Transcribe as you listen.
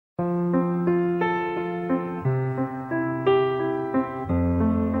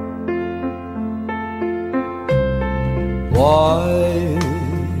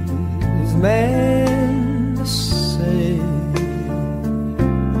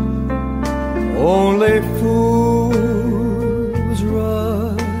only fools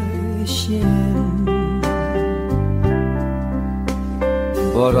rush in,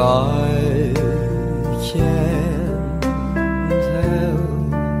 but I can't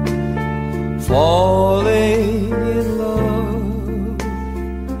help falling in love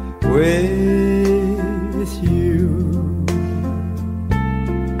with you.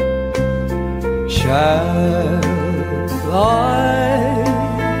 Shall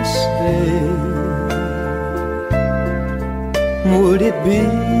I stay? Would it be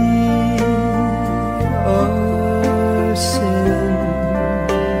a sin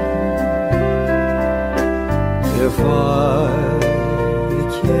if I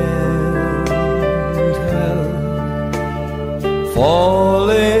can't help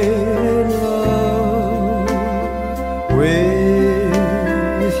falling in love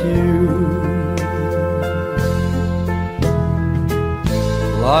with you?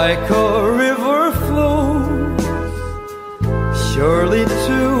 Like a river flows surely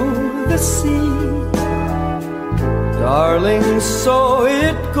to the sea, darling, so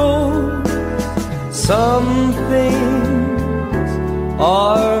it goes. Some things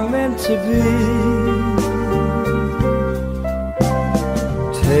are meant to be.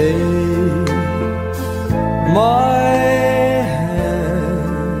 Take my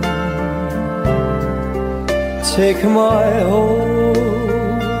hand, take my whole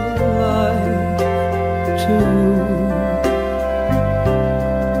life too.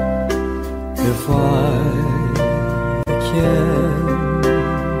 If I can't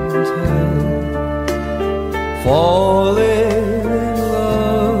help falling in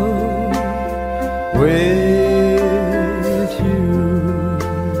love with you.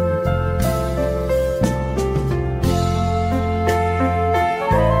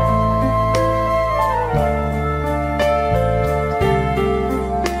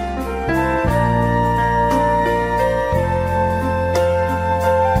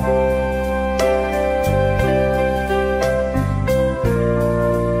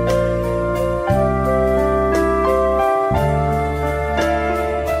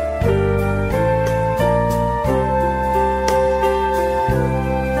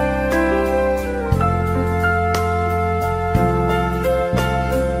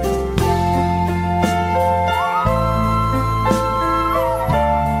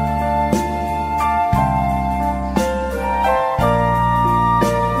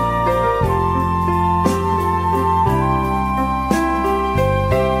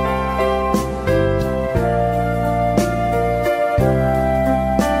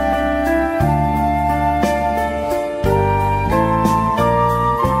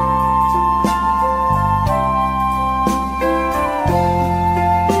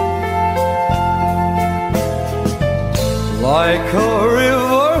 Like a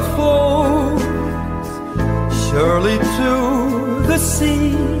river flows surely to the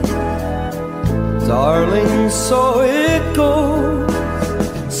sea, darling, so it goes.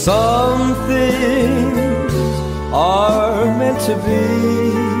 Some things are meant to be.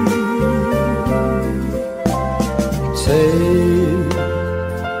 Take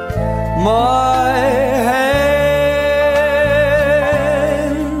my hand,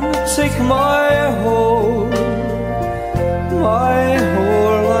 take my whole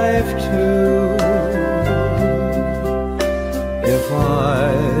life too. If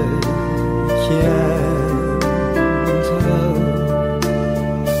I can't help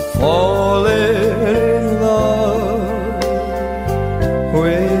falling in love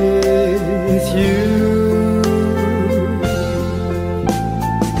with you,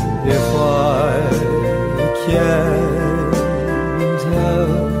 if I can't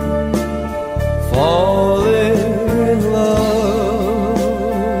help falling in love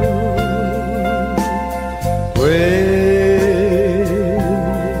with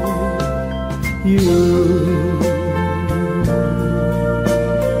you.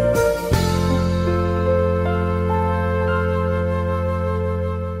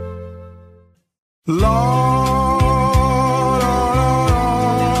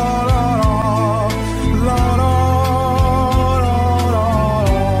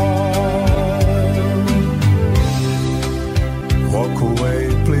 Walk away,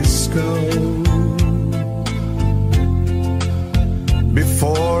 please go,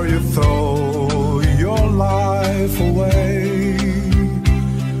 before you throw your life away.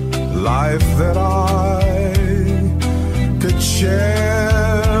 Life that I could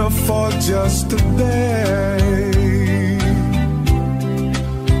share for just a day.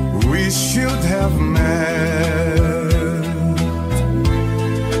 We should have met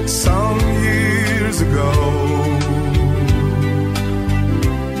some years ago.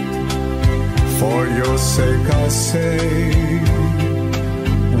 For your sake I say,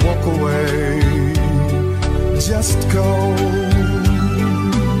 walk away, just go.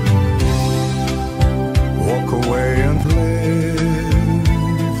 Walk away and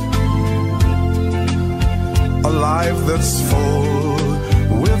live a life that's full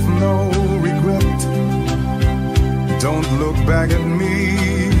with no regret. Don't look back at me,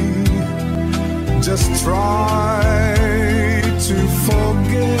 just try to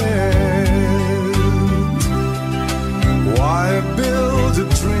forget. Why build a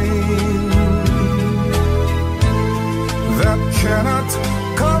dream that cannot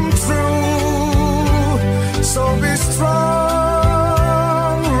come true? So be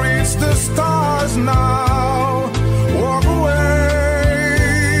strong, reach the stars now. Walk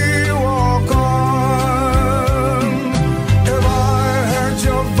away, walk on. If I heard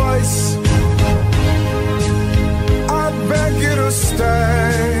your voice, I'd beg you to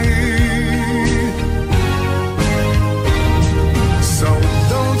stay. So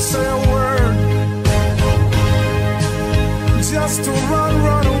don't say a word, just to run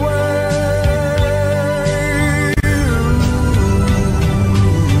away.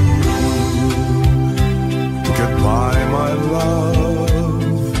 Goodbye, my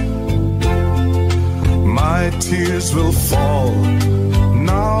love. My tears will fall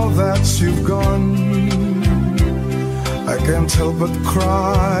now that you've gone. I can't help but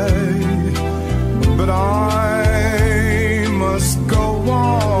cry, but I must go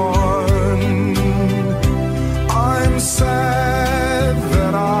on. I'm sad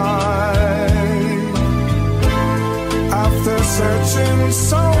that after searching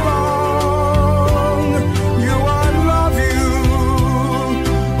so long, I love you,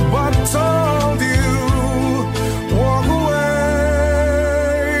 but told you, walk away,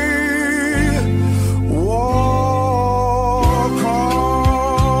 walk on,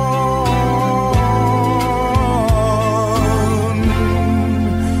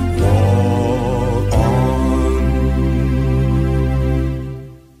 walk on.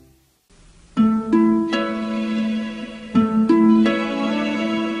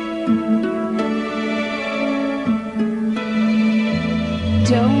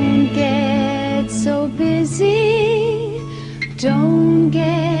 Don't get so busy, don't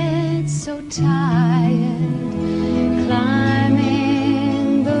get so tired,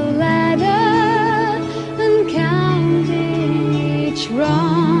 climbing the ladder and counting each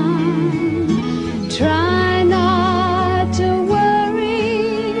rung. Try not to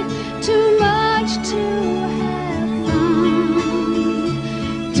worry too much to have fun.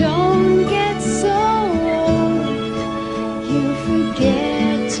 Don't get so old you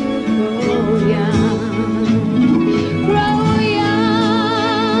forget to grow young. Grow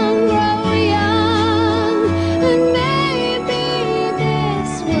young, and maybe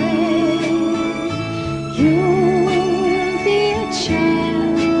this way you'll be a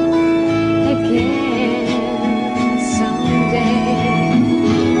child again someday.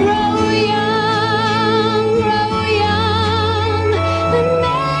 Grow young, and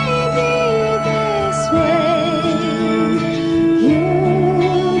maybe this way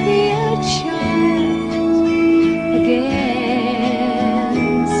you'll be a child again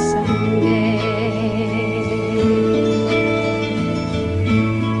someday.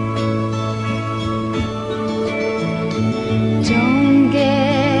 Don't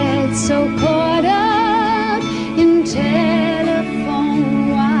get so caught up in telephone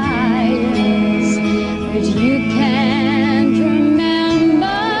wires that you can't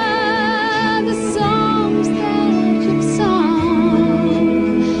remember the songs that you've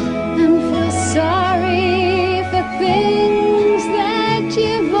sung, and feel sorry for things that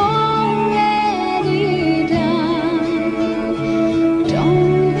you've already done.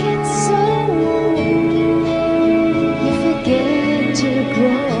 Don't get so old you forget to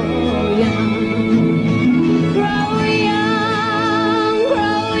grow young. Grow young,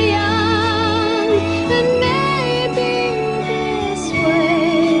 and maybe this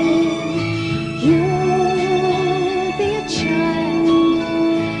way you'll be a child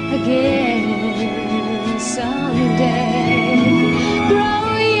again someday. Grow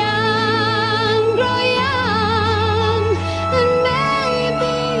young, and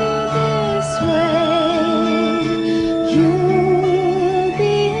maybe this way you'll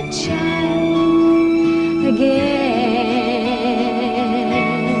be a child again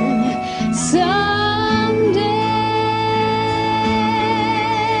someday.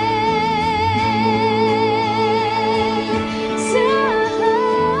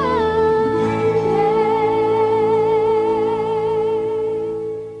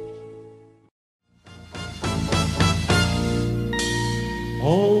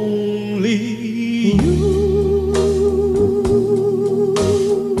 Only you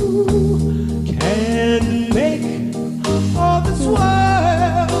can make all this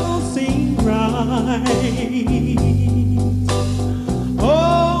world seem right.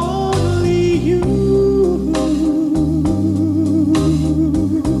 Only you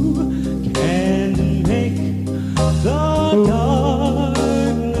can make the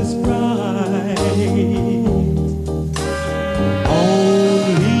darkness bright.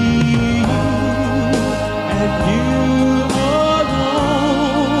 Only you and you alone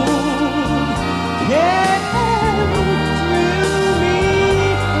can thrill me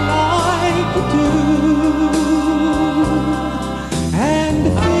like you do, and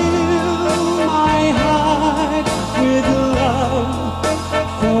fill my heart with love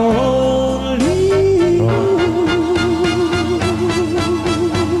for only you.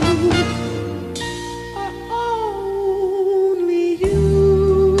 Only you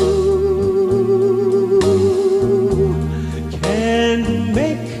can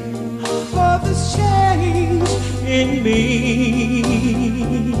make all this change in me.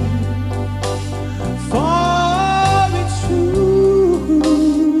 For it's true,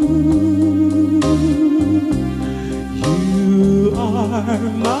 you are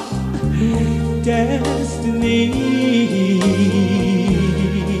my destiny.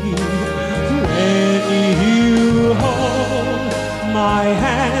 When you hold my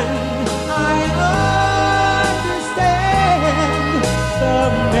hand, I understand the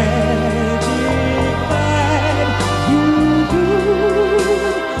magic that you do.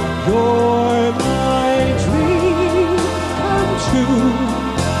 You're my dream come true,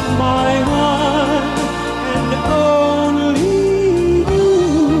 my one and only you.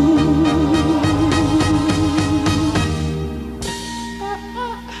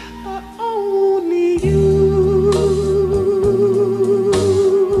 Only you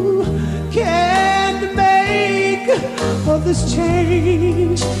can make all this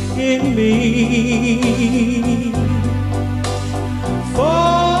change in me.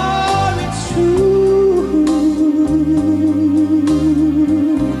 For it's true,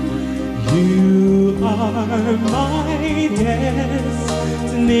 you are my destiny.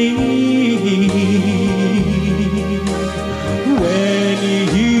 When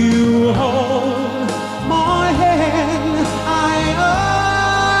you hold my hand, I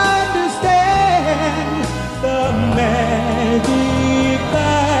understand the magic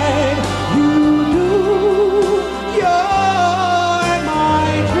that you do. You're my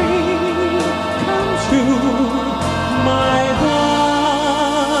dream come true, my one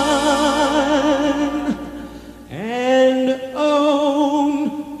and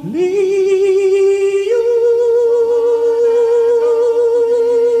only you.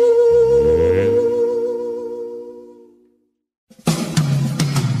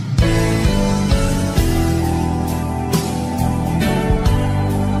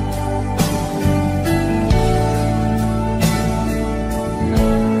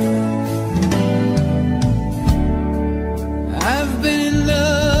 I've been in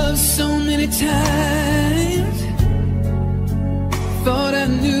love so many times, thought I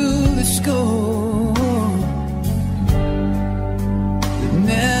knew the score, but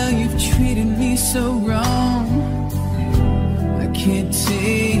now you've treated me so wrong, I can't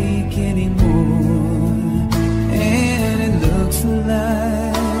take anymore, and it looks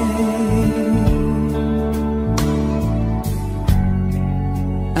like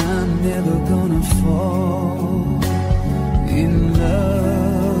I'm never gonna fall in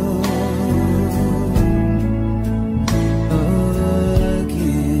love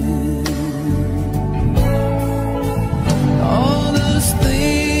again. All those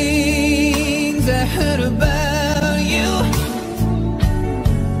things I heard about you,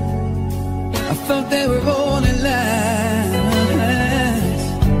 I thought they were only lies,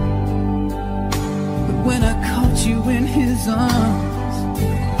 but when I caught you in his arms,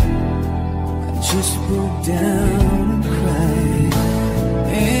 I just broke down and cried,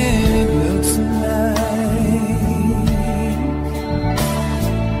 and it looks like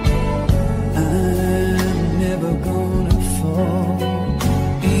I'm never gonna fall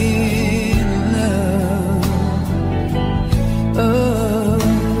in love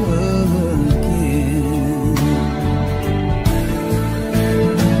again.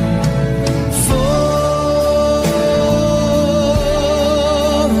 Fall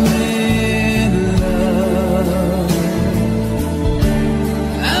in love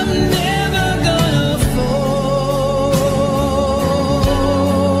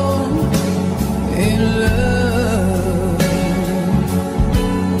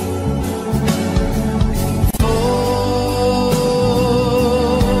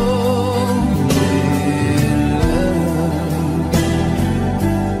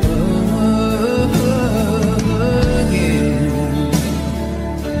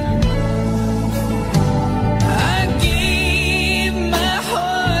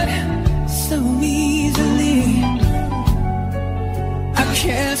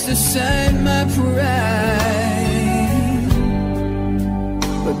aside my pride.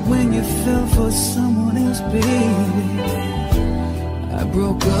 But when you fell for someone else, baby, I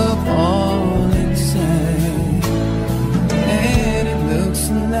broke up all inside. And it looks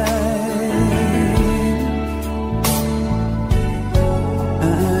like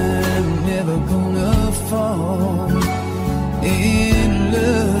I'm never gonna fall in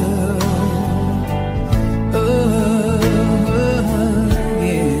love.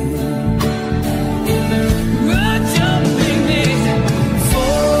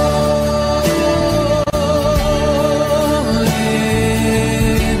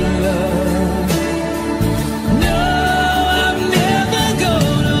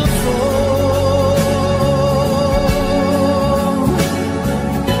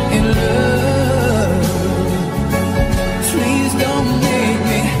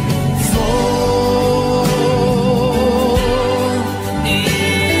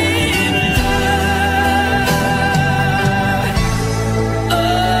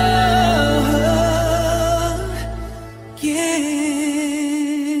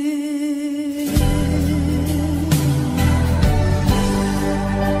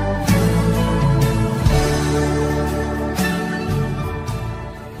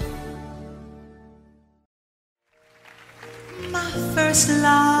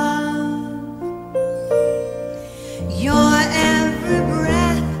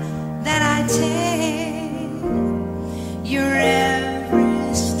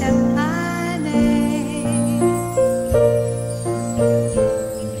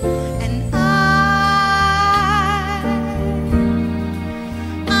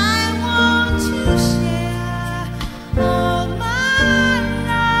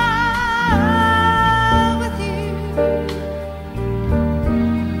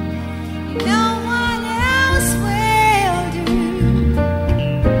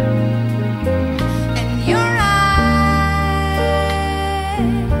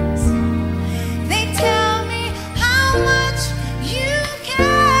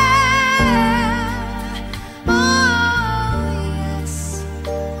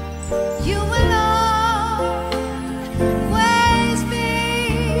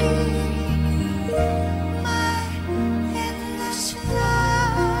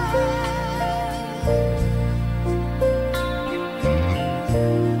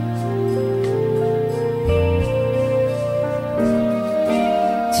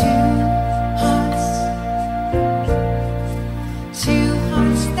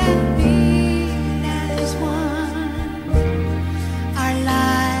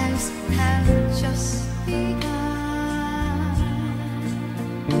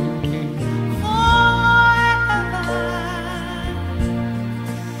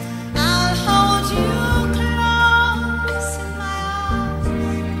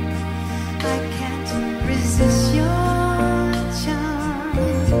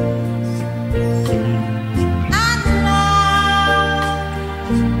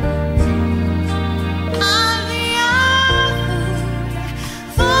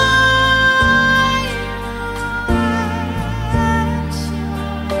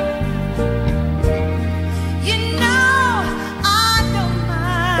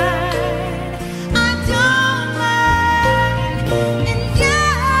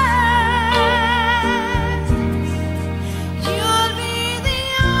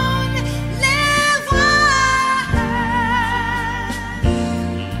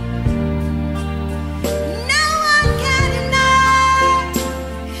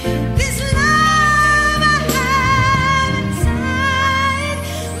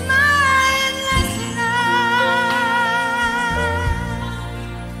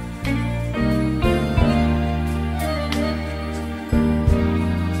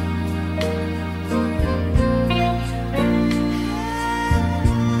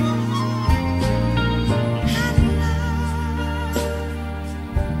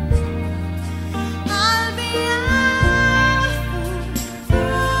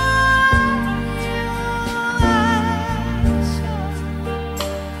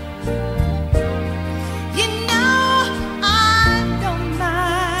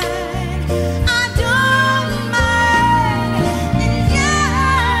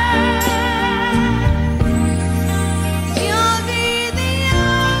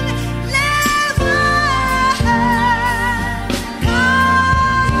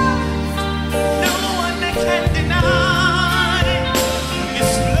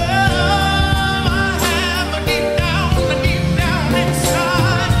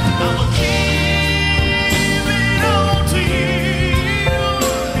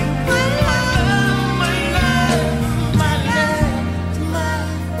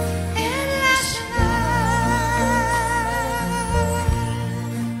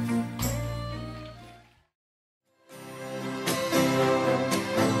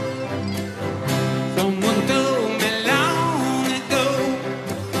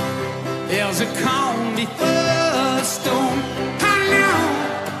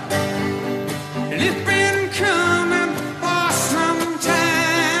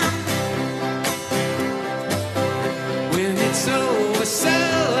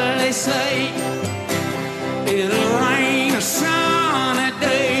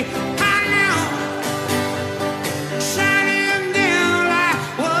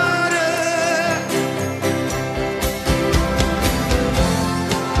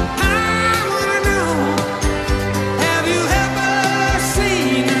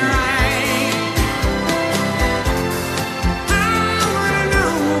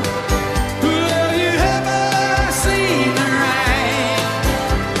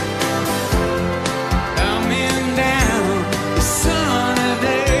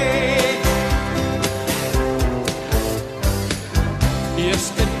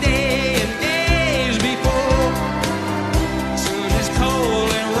 yesterday and days before. Sun is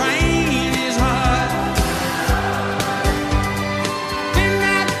cold and rain is hot. Been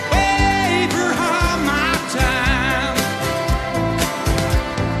that way for all my time.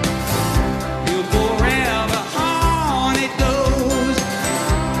 Feel forever on it goes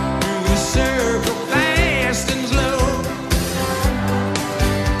through the circle fast and slow.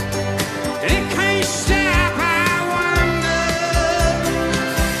 It can't stop, I wonder.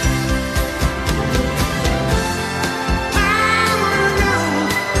 I wanna know,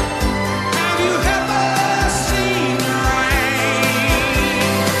 have you ever seen the rain?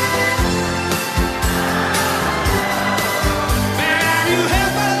 Man, have you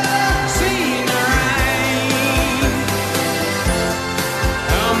ever seen the rain?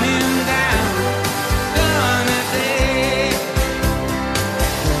 Coming down on a day.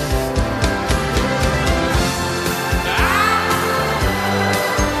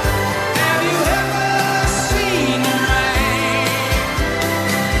 Have you ever seen the rain?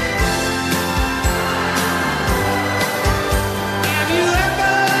 Have you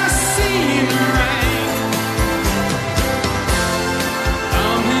ever seen the rain?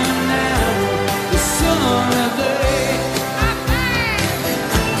 Coming down the summer day.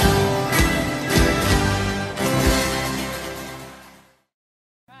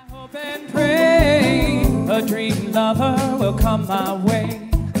 I hope and pray a dream lover will come my way.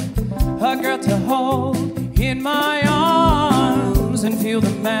 A girl to hold in my arms and feel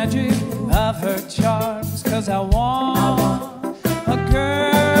the magic of her charms. 'Cause I want a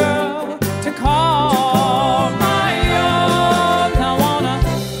girl to call my own. I want a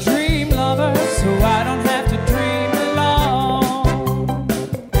dream lover so I don't have to dream alone.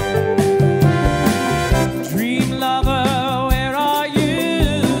 Dream lover, where are you?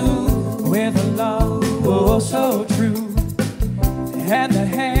 With a love oh so true, and the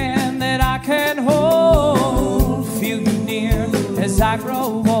hand that I can hold, feel you near as I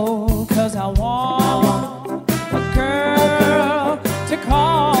grow old. 'Cause I want a girl to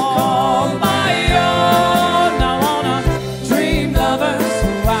call my own. I want a dream lover so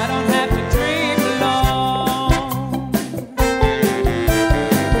I don't have to dream alone.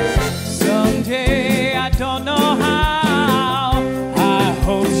 Someday, I don't know how, I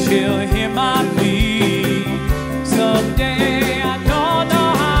hope she'll hear my plea. Someday, I don't know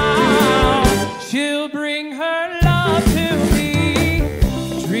how, she'll bring her love to me.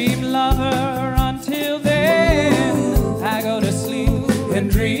 Dream lover, until then, I go to sleep and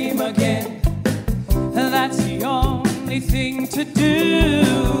dream again. That's the only thing to do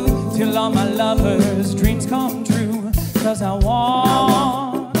till all my lovers' dreams come true. 'Cause I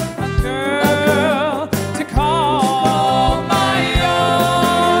want a girl to call my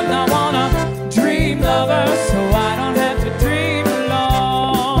own. I want a dream lover so I don't have to dream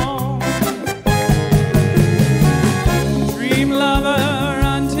alone. Dream lover,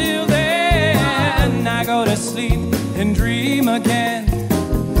 until then, I go to sleep and dream again.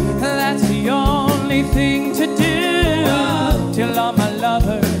 That's the only thing to do till all my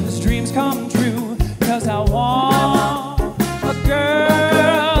lovers' dreams come true. 'Cause I want a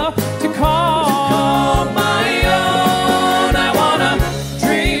girl to call my own. I want a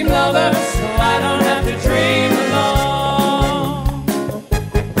dream lover so I don't have to dream alone.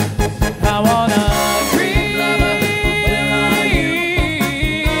 I want a dream lover, where are you?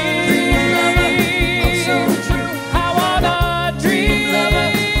 Dream lover, oh so true. I want a dream lover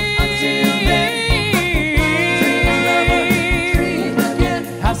until then. Dream lover, dream again.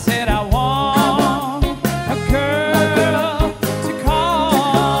 I said I want a girl to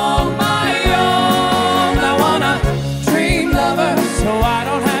call my own. I want a dream lover so I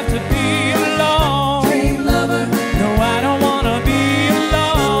don't have to be alone. Dream lover, no, I don't want to be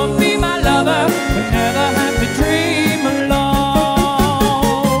alone. Be my lover, but never have to dream alone.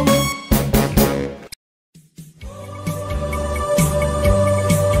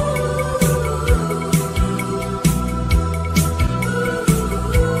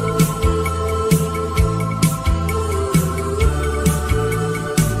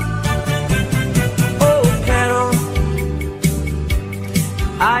 Oh, Carol,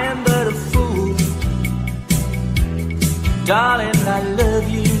 I am but a fool. Darling, I love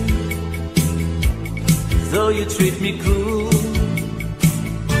you, though you treat me cruel.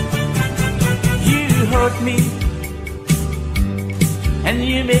 You hurt me, and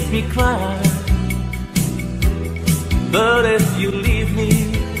you make me cry. But if you leave me,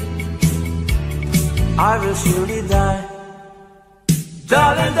 I will surely die.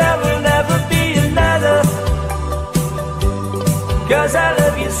 Darling, there will never be another, 'cause I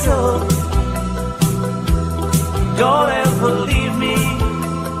love you so. Don't ever leave me,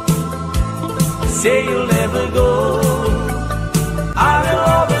 say you'll never go. I will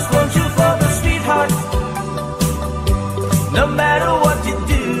always want you for the sweetheart, no matter what you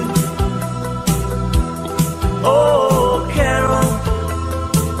do. Oh, Carol,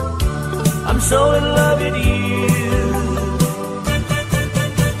 I'm so in love with you.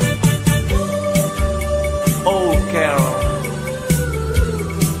 Oh, Carol,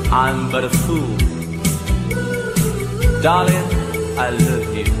 I'm but a fool. Darling, I love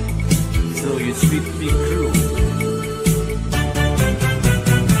you, so you treat me cruel.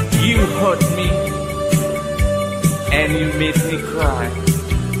 You hurt me, and you made me cry.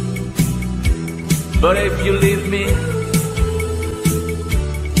 But if you leave me,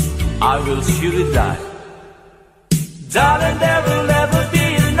 I will surely die. Darling, there will never be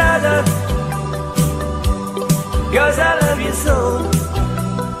another, 'cause I love you so.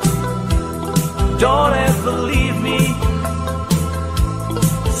 Don't ever leave me,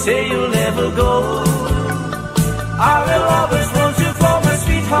 say you'll never go. I will always want you for my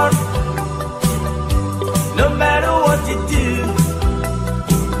sweetheart, no matter what you do.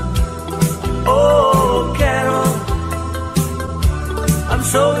 Oh, Carol, I'm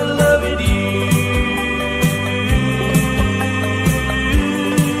so in love with you.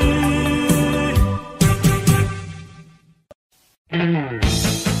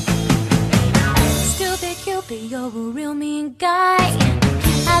 Stupid Cupid, you're a real mean guy.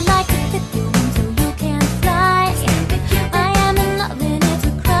 I'd like to fit you in so you can fly. I am in love and it's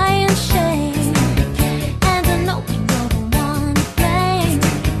a crying shame, and I know you're the one to blame.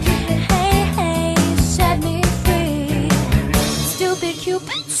 Hey, hey, set me free. Stupid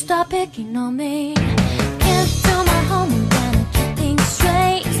Cupid, stop picking on me. Can't do my homework, gotta keep things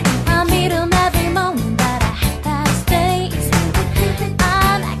straight. I meet 'em every moment, but I have past days.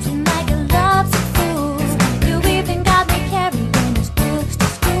 I'm acting like a lovesick fool. You even got me carrying his books to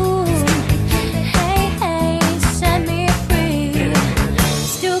school. Hey, hey, set me free.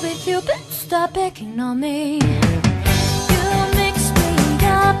 Stupid Cupid, stop picking on me. You mix me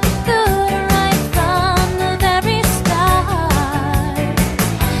up good right from the very start.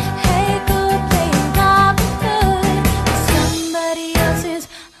 Hey, good, playing Robin Hood with somebody else's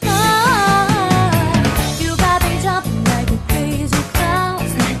heart. You got me jumping like a crazy clown,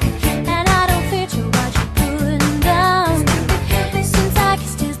 and I don't fit you what you're putting down. Since I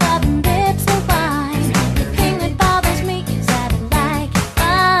kissed his loving lips so fine, the thing that bothers me is that I like it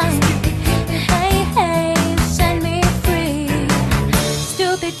fine. Hey, hey, set me free.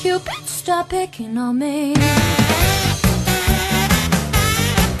 Stupid Cupid, stop picking on me.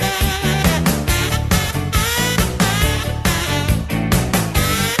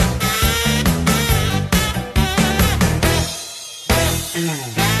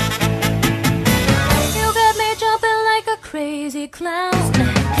 You got me jumping like a crazy clown,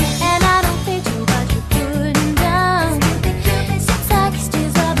 and I don't fit you what you're putting down. Since I kissed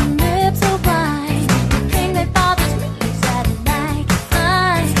his loving lips so wide, the thing that bothers me is that I like it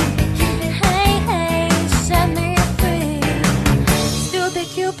fine. Hey, hey, set me free. Stupid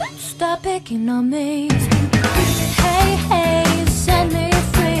Cupid, stop picking on me. Hey, hey, set me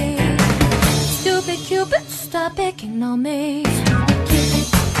free. Stupid Cupid, stop picking on me.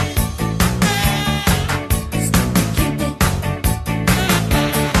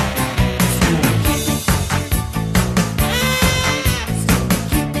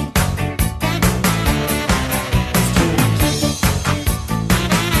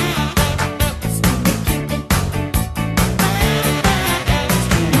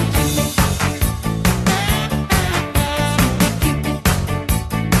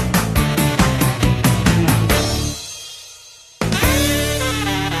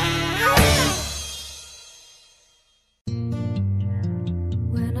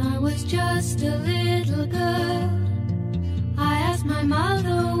 When I was just a little girl, I asked my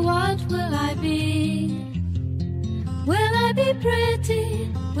mother, what will I be? Will I be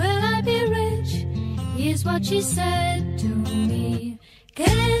pretty? Will I be rich? Here's what she said to me.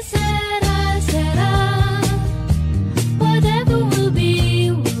 Que sera, sera. Whatever will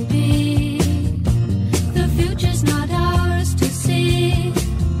be, will be. The future's not ours to see.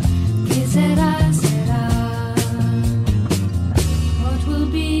 Que sera, sera. What will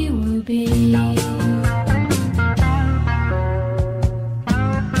be, will be.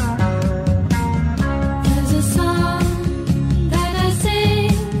 There's a song that I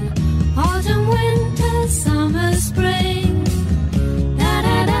sing, autumn, winter, summer, spring. Da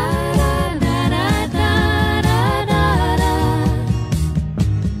da da da da da da da da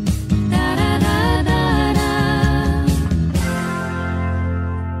da da da da da.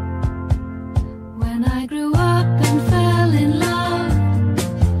 When I grew up and fell in love,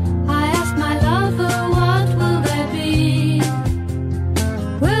 I asked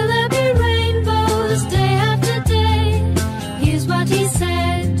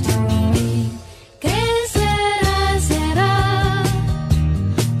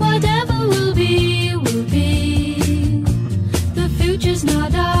will be. The future's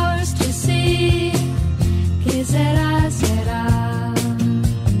not ours to see. Que sera, sera.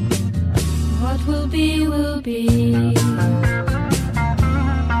 What will be, will be.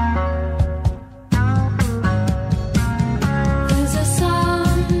 There's a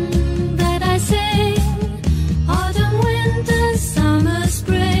song that I sing, autumn, winter, summer,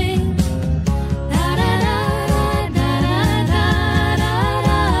 spring. Da da da da da da da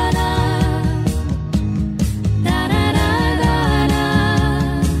da da da da da.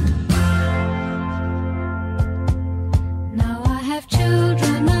 Now I have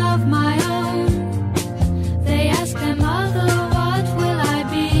children of my own. They ask their mother, what will I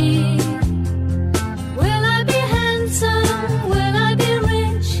be? Will I be handsome? Will I be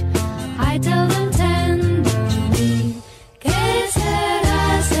rich? I tell them tenderly, que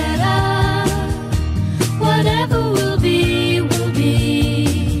sera, sera. Whatever will be, will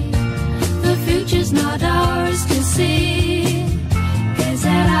be. The future's not ours to see. Que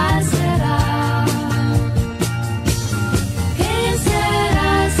sera, sera. Que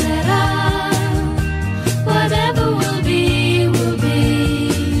sera, sera. Whatever will be, will be.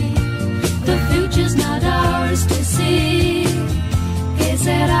 The future's not ours to see. Que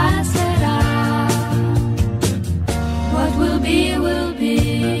sera, sera. What will be, will be.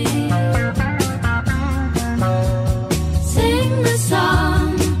 Sing the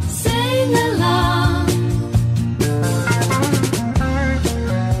song, sing along.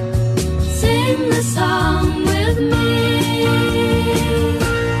 Sing the song with me.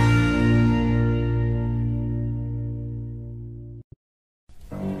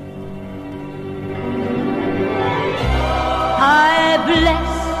 I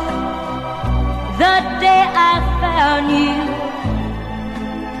bless the day I found you.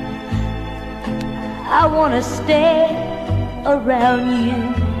 I wanna stay around you,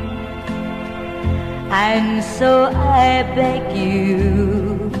 and so I beg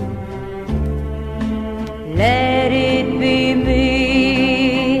you, let it be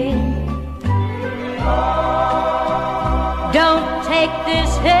me. Don't take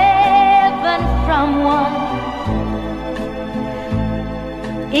this heaven from one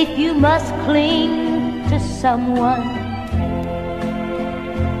if you must cling to someone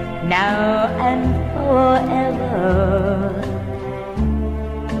now and forever.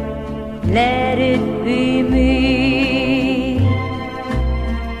 Let it be me.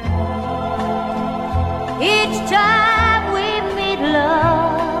 Each time we meet,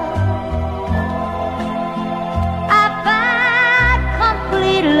 love, I find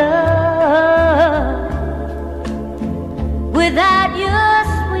complete love. Without your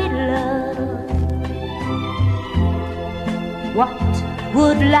sweet love, what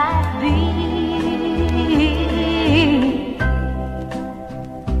would life be?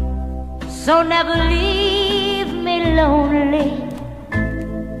 So never leave me lonely.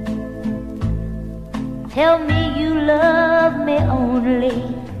 Tell me you love me only,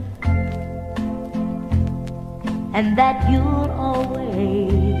 and that you'll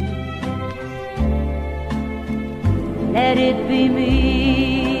always let it be me.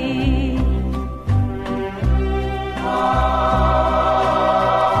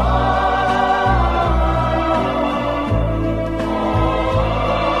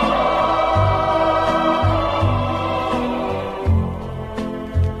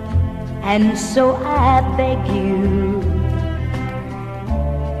 And so I beg you,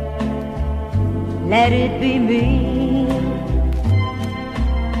 let it be me.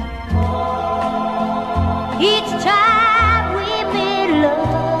 Each time we meet,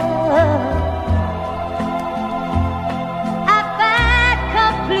 love, I find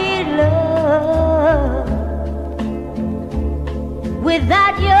complete love.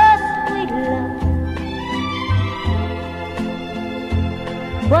 Without your sweet love,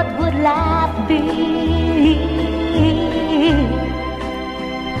 what would life be?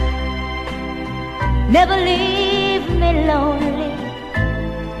 Never leave me lonely.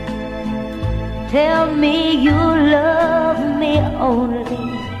 Tell me you love me only,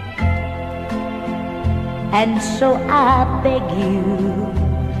 and so I beg you,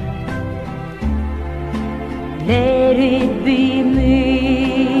 let it be me.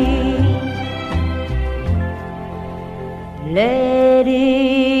 Let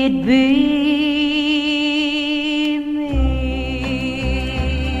it be me.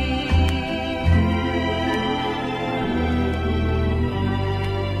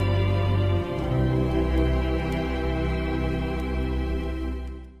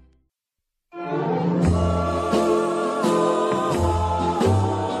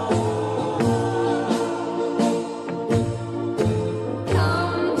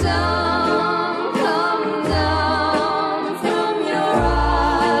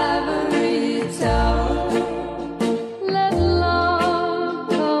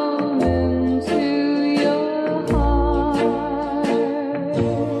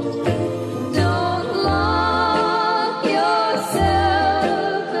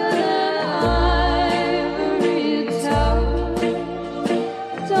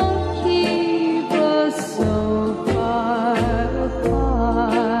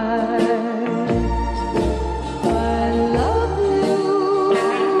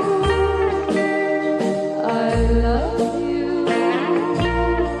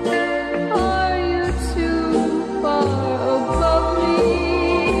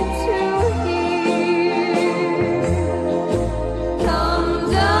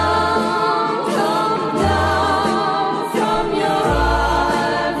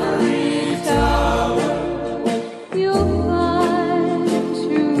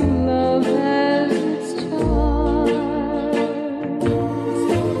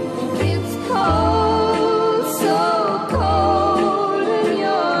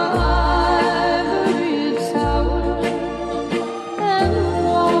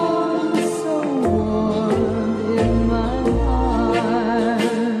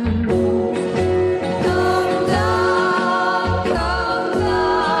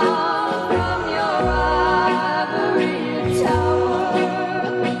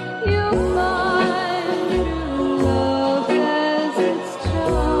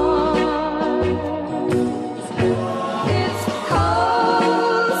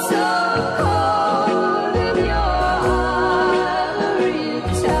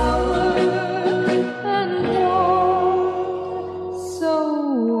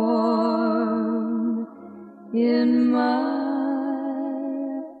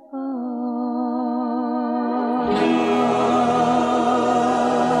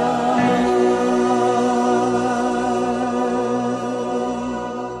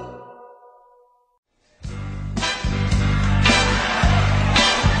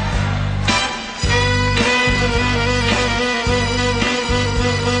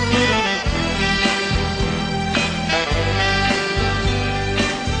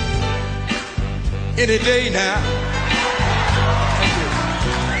 any day now.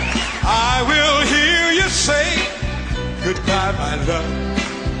 I will hear you say goodbye, my love,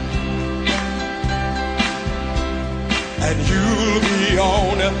 and you'll be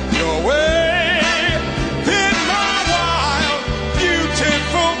on your way. Then my wild,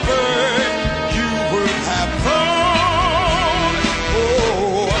 beautiful bird, you would have flown.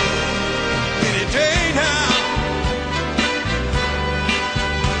 Oh, any day now,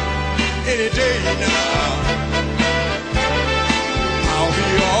 any day now, I'll be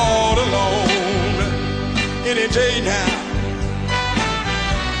all alone. Any day now,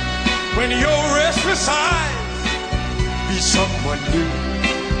 when your restless eyes be someone new.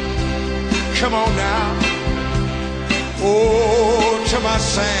 Come on now. Oh, to my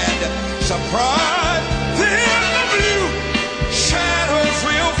sad surprise, then the blue shadows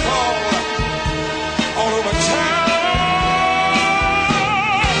will fall all over town.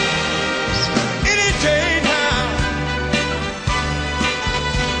 Any day now,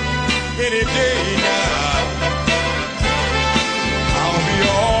 any day now, I'll be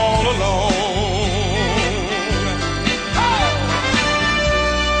all alone.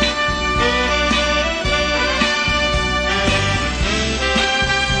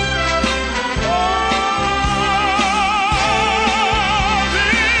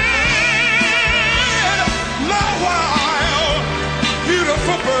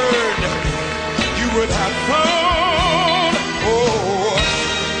 Would have flown. Oh,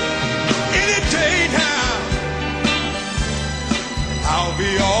 any day now, I'll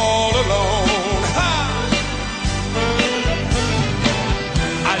be all alone. Ha!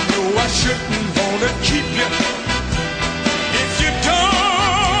 I know I shouldn't wanna keep you if you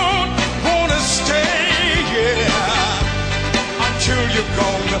don't wanna stay, yeah, until you're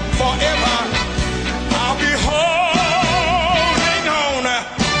gone forever. I'll be holding on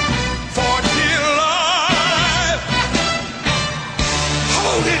for dear life,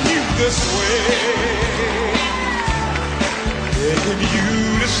 holding you this way, begging you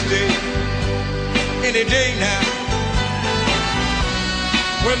to stay any day now.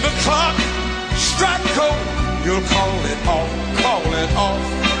 When the clock strikes cold, you'll call it off,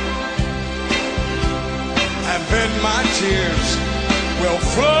 and then my tears will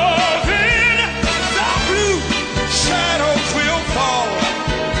flow. Then the blue shadows will fall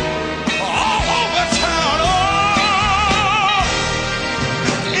all over town. Oh,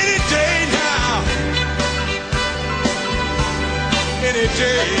 any day now, any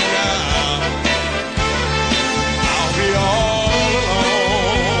day now, I'll be all alone.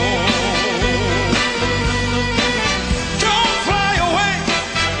 Don't fly away,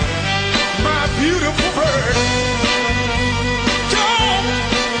 my beautiful bird.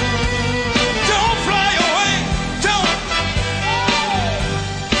 Don't fly away, don't.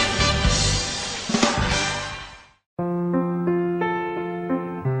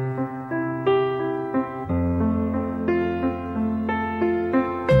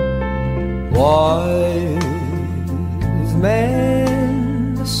 Wise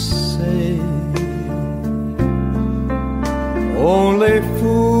men say only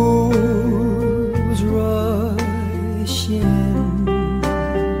fools rush in,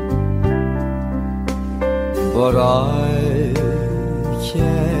 but I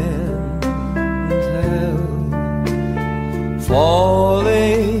can't help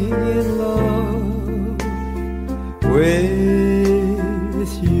falling in love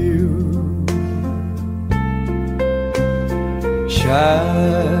with you.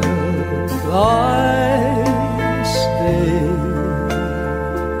 Shall I stay?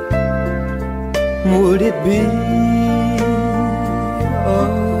 Would it be a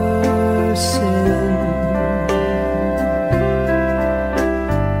sin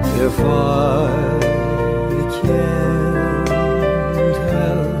if I can't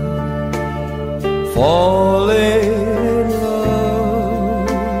help falling in love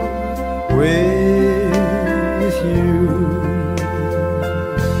with you?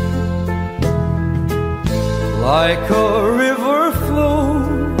 Like a river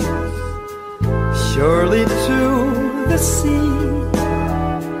flows surely to the sea,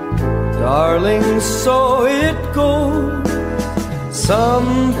 darling, so it goes.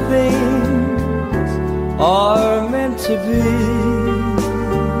 Some things are meant to be.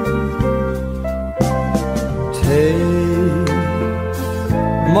 Take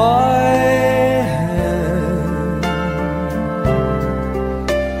my hand,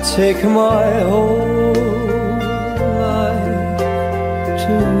 take my whole life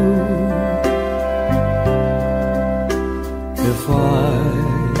too. If I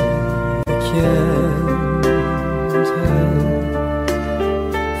can't help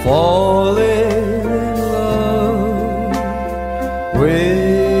falling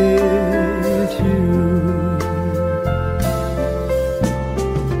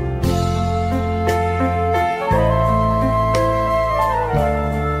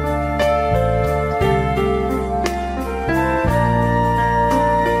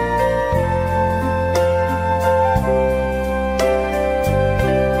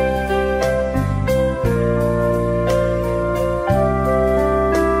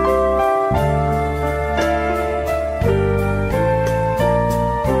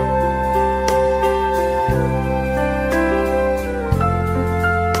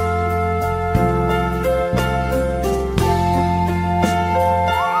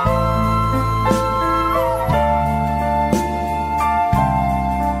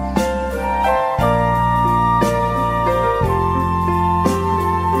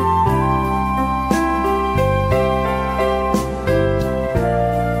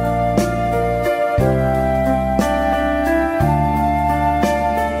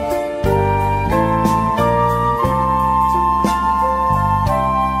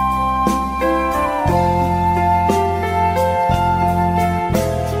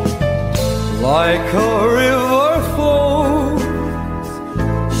like a river flows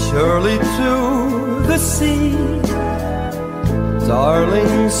surely to the sea.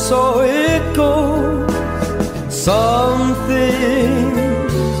 Darling, so it goes. Some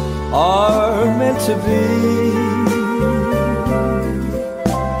things are meant to be.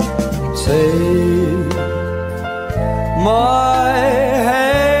 Take my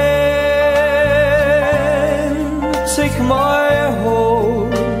hand, take my whole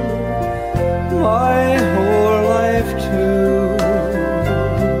life too.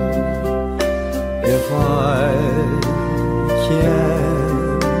 If I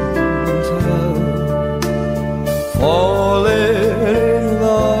can't help falling in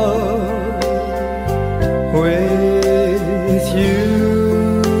love with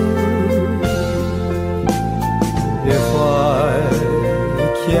you, if I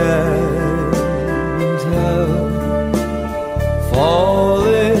can't help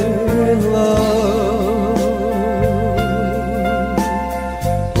falling in love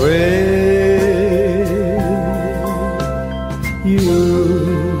with you.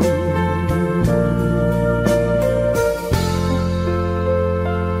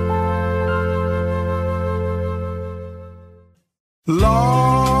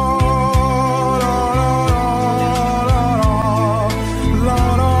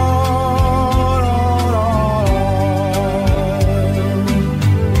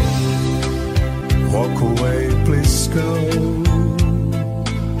 Walk away, please go,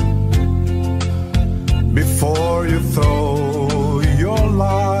 before you throw your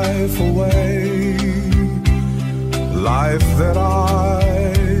life away. Life that I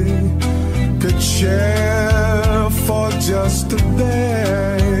could share for just a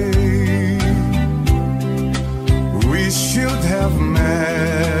day. We should have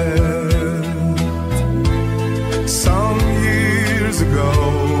met some years ago.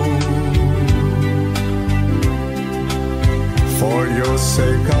 For your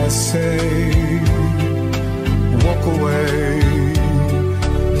sake I say, walk away,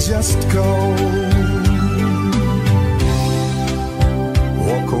 just go.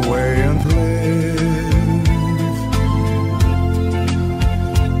 Walk away and live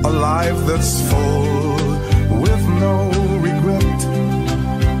a life that's full with no regret.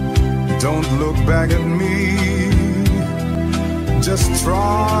 Don't look back at me, just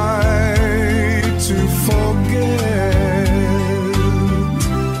try to forget.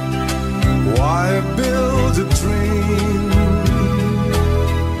 Why build a dream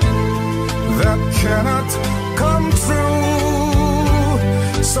that cannot come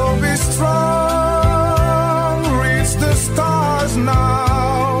true? So be strong, reach the stars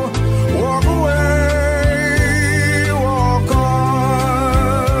now. Walk away, walk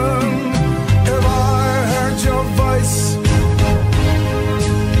on. If I heard your voice,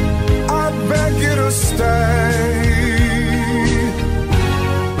 I beg you to stay.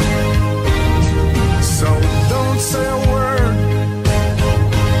 So don't say a word,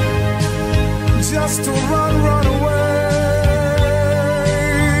 just to run away.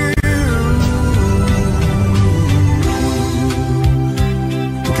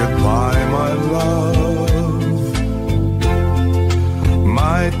 Goodbye, my love.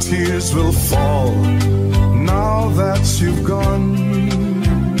 My tears will fall now that you've gone.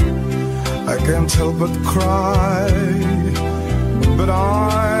 I can't help but cry, but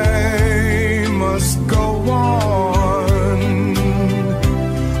I must go on.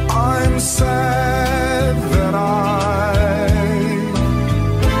 I'm sad that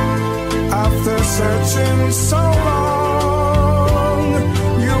after searching so long,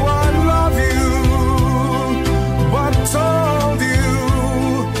 I love you, but told you,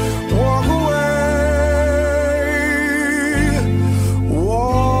 walk away,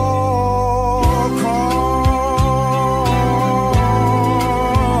 walk on,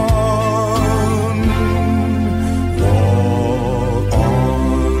 walk on.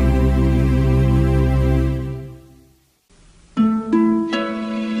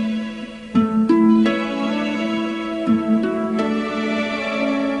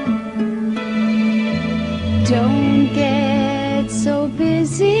 Don't get so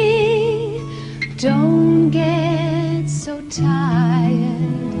busy, don't get so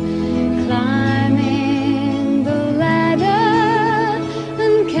tired, climbing the ladder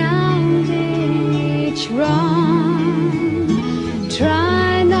and counting each rung.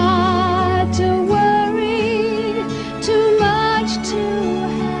 Try not to worry too much to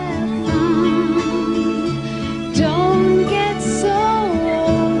have fun. Don't get so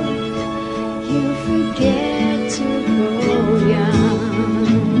old you forget to grow young.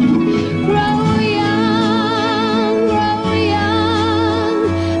 Grow young,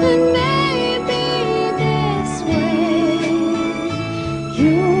 and maybe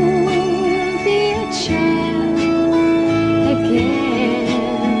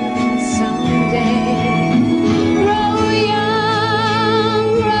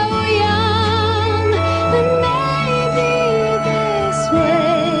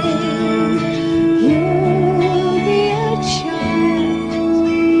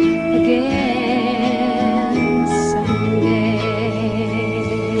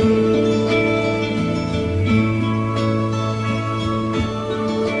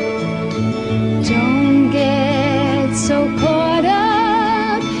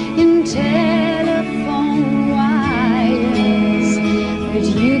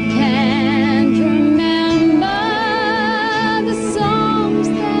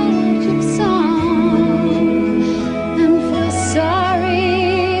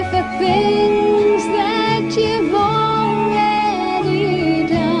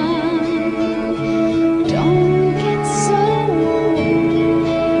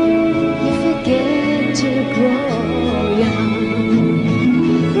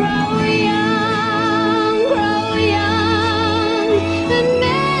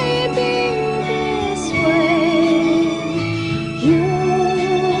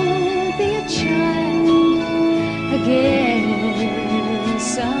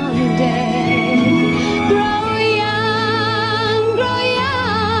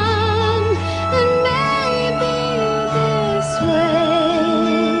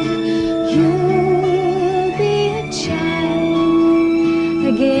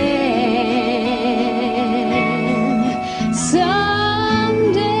again someday.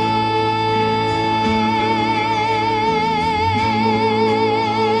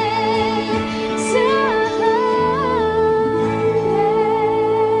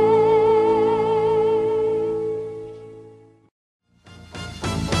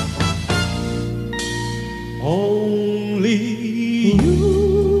 Only you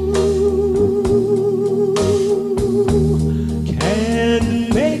can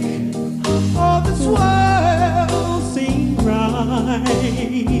make all this world seem right.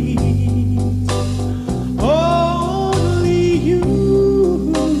 Only you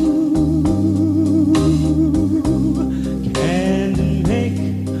can make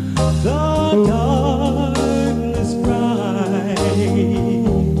the darkness bright.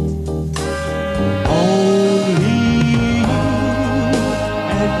 Only you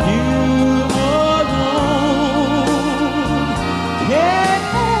and you alone can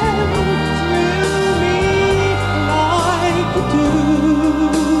thrill me like you do,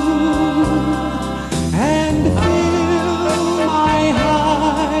 and fill my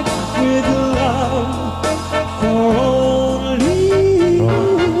heart with love for only you.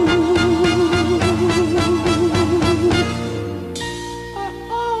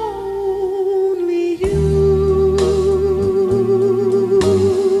 Only you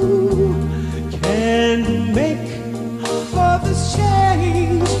can make all this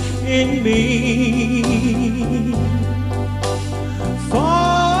change in me.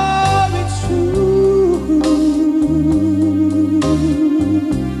 For it's true,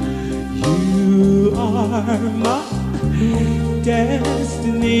 you are my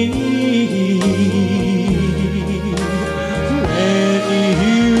destiny. When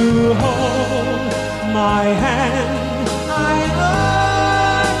you hold my hand, I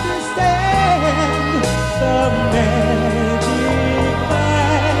understand the magic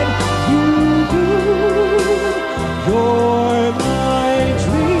that you do. You're my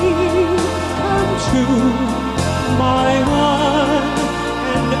dream come true, my one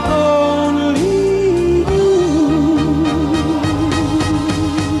and only you.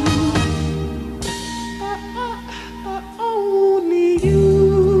 Only you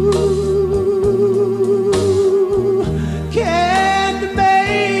can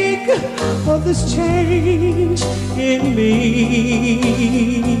make all this change in me.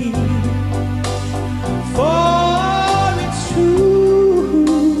 For it's true,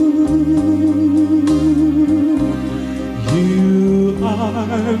 you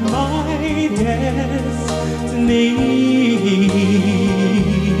are my destiny.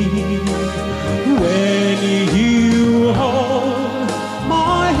 When you hold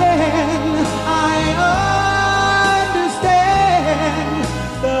my hand, I understand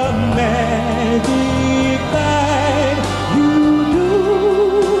the magic that you do.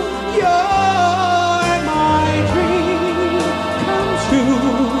 You're my dream come true,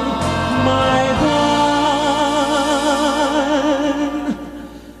 my one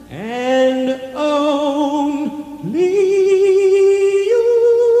and only you.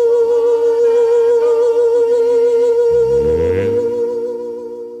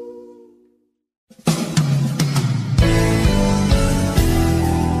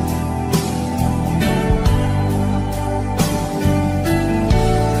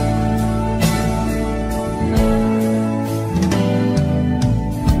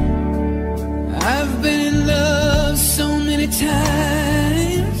 I've been in love so many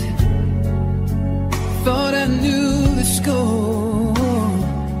times, thought I knew the score,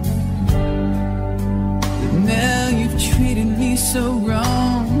 but now you've treated me so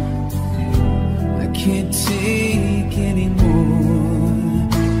wrong, I can't take anymore,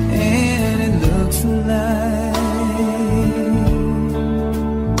 and it looks like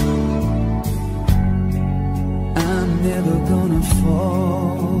I'm never gonna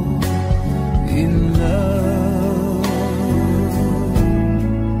fall in love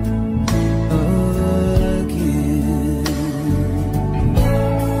again.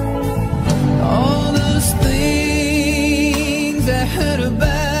 All those things I heard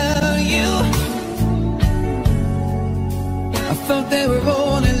about you, I thought they were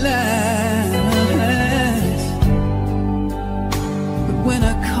only lies, but when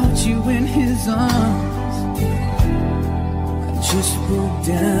I caught you in his arms, I just broke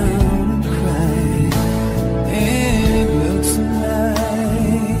down and cried, and it looks like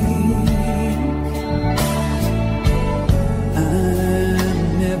I'm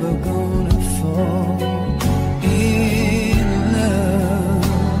never gonna fall in love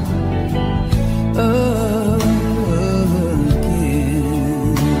again.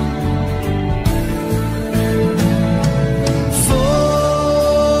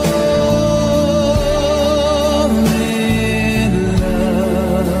 4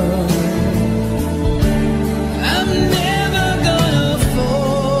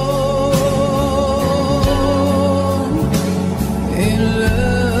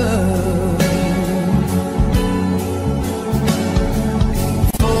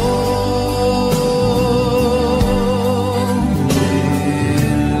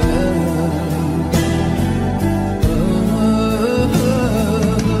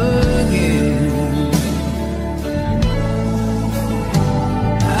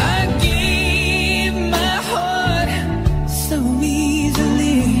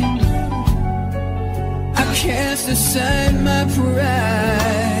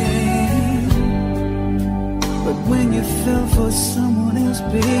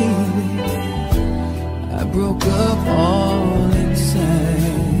 baby, I broke up all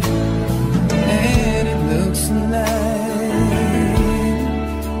inside, and it looks like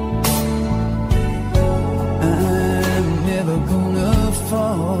I'm never gonna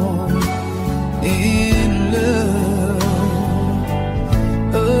fall in love.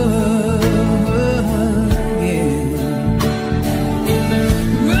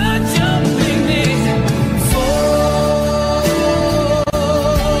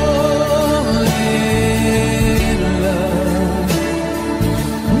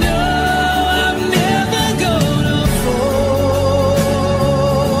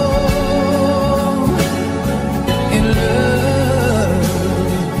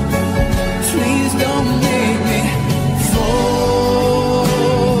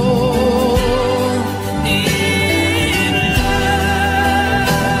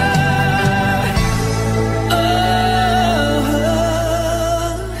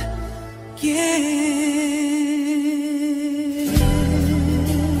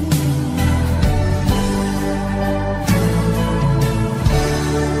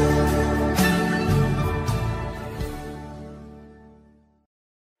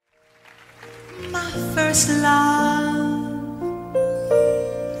 First love,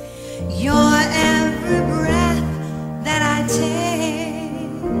 you're every breath that I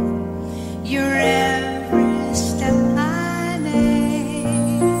take, you're every step I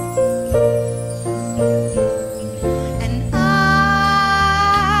make, and I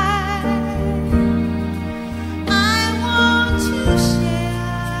want to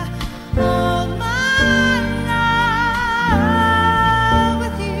share all my love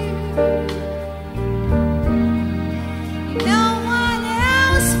with you.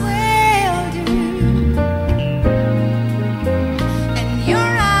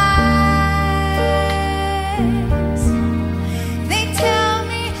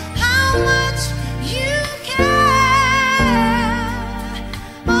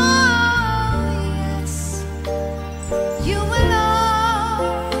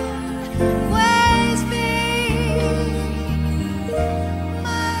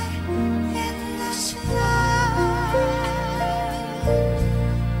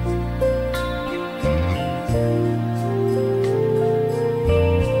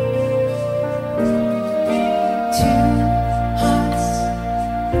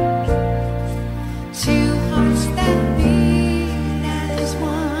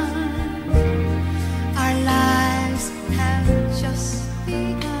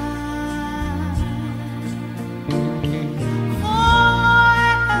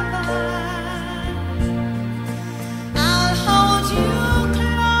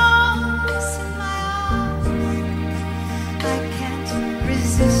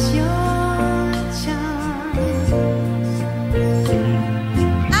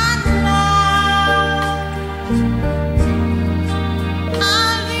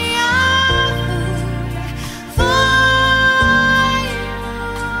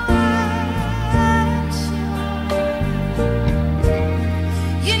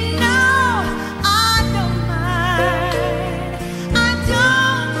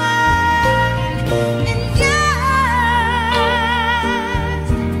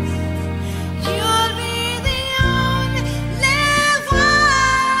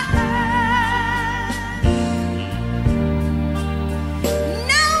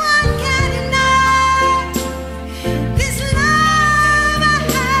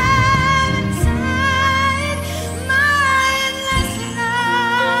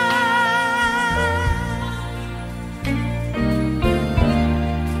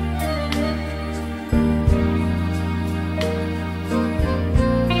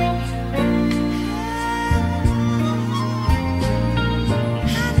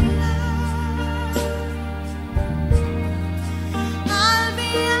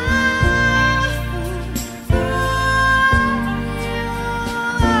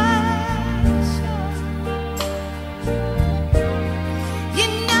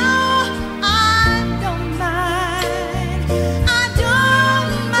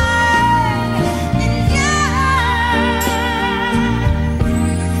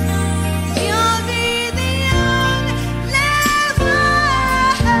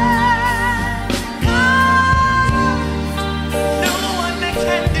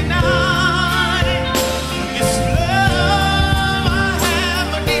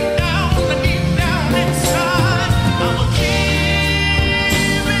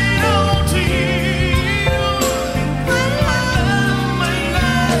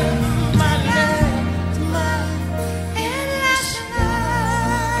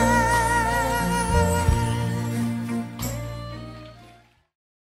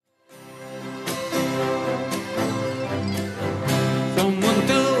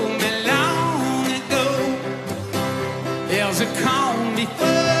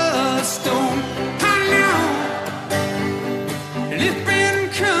 before the storm. I know it's been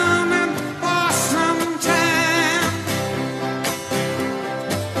coming for some time.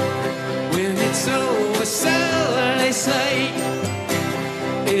 When it's over, so they say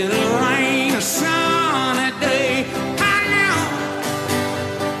it'll rain a sunny day. I know,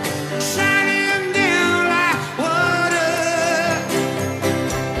 shining down like water.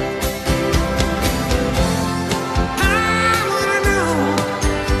 I wanna know,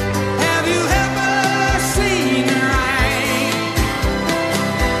 have you ever seen the rain?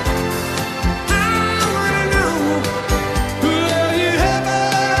 I wanna know, have you ever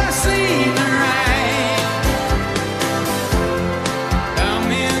seen the rain?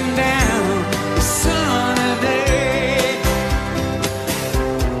 Coming down the sunny day.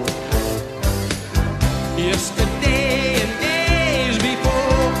 Yesterday and days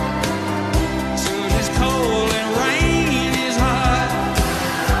before, sun is cold and rain is hot.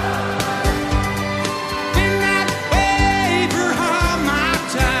 Been that way for all my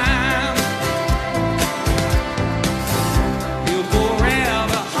time. You'll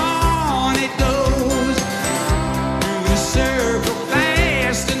forever on it goes, through the circle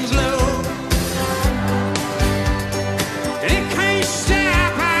fast and slow. It can't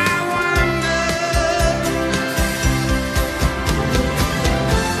stop, I wonder.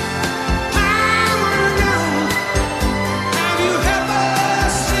 I wanna know, have you ever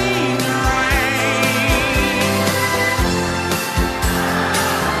seen the rain?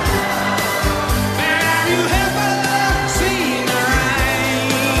 Have you ever seen the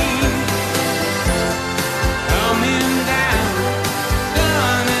rain? Coming down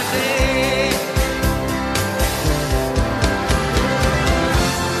sunny day.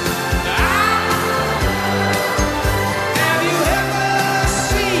 Have you ever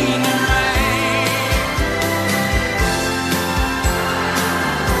seen the rain?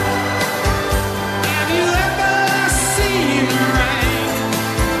 Have you ever seen the rain?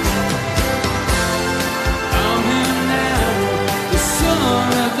 Coming down the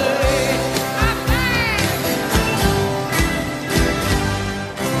sunny day.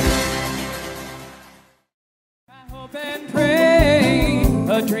 I hope and pray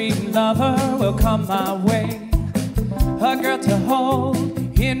a dream lover will come my way, a girl to hold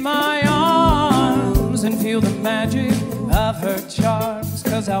in my arms and feel the magic of her charms.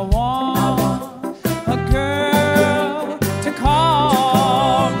 'Cause I want a girl to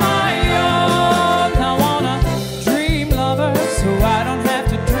call my own. I want a dream lover so I don't have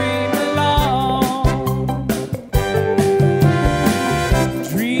to dream alone.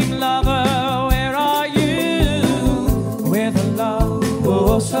 Dream lover, where are you? With a love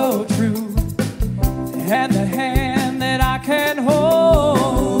oh so true, and the hand that I can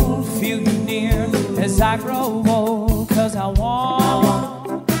hold, feel you near as I grow old. 'Cause I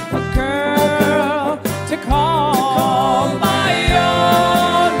want a girl to call my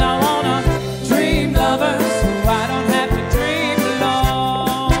own. I want a dream lover so I don't have to dream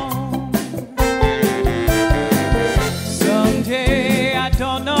alone. Someday, I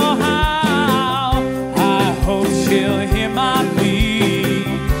don't know how, I hope she'll hear my plea.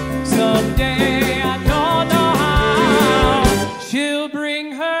 Someday, I don't know how, she'll bring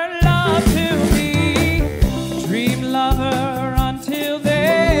her love to me. Dream lover, until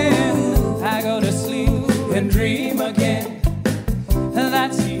then, I go to sleep and dream again.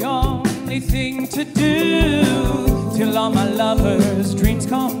 That's the only thing to do, till all my lovers' dreams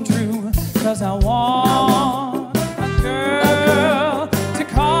come true. 'Cause I want a girl to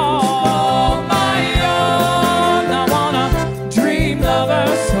call my own. I want a dream lover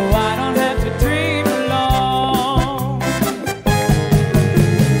so I don't have to dream alone.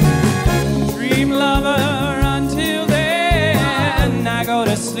 Dream lover, until then, I go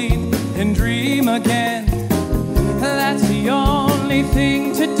to sleep and dream again. That's the only thing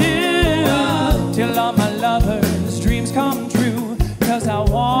to do, till all my lovers' dreams come true. 'Cause I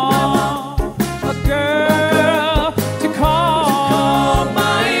want a girl to call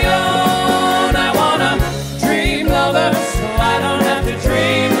my own. I want a dream lover so I don't have to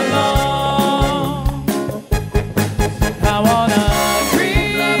dream alone. I want a dream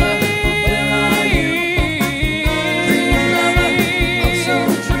lover, where are you? Dream lover, oh so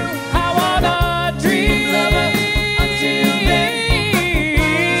true. I want a dream lover until then.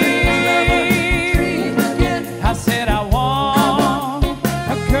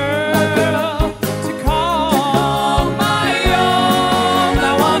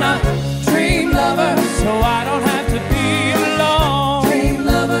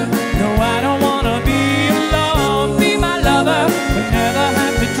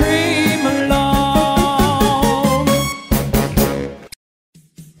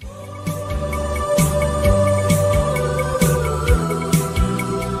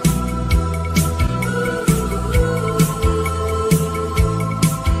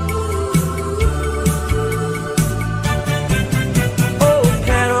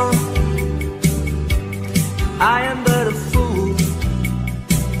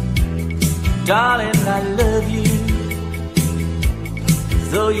 Darling, I love you,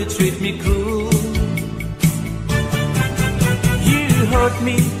 though you treat me cruel. You hurt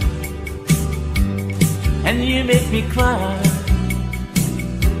me, and you make me cry.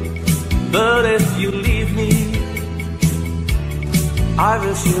 But if you leave me, I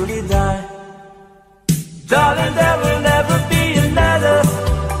will surely die. Darling, there will never be another,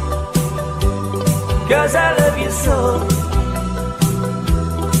 'cause I love you so.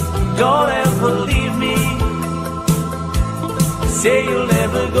 Don't ever leave me, say you'll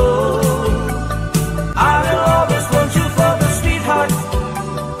never go. I will always want you for the sweetheart,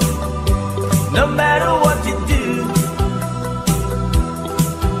 no matter what you do.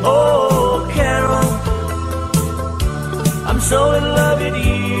 Oh, Carol, I'm so in love with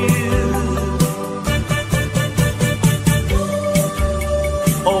you.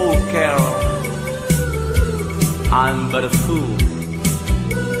 Oh, Carol, I'm but a fool.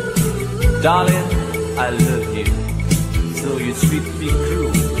 Darling, I love you, so you treat me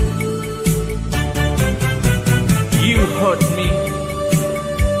cruel. You hurt me,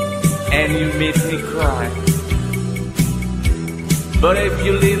 and you make me cry. But if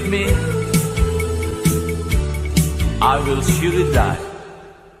you leave me, I will surely die.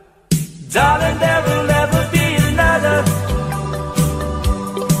 Darling, there will never be another,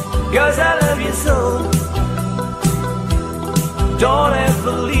 'cause I love you so. Don't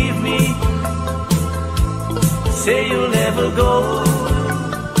ever leave me, say you'll never go.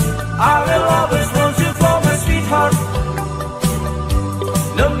 I will always want you for my sweetheart,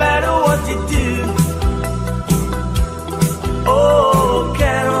 no matter what you do. Oh,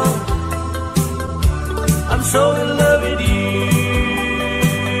 Carol, I'm so in love with you.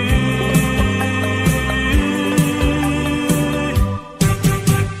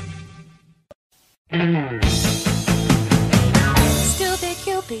 Stupid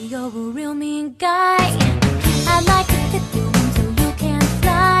Cupid, you're a real mean guy. I'd like to hit you so you can't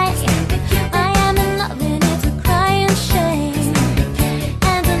fly. I am in love and it's a crying shame,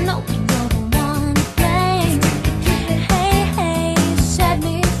 and I know you're the one to blame. Hey, hey, set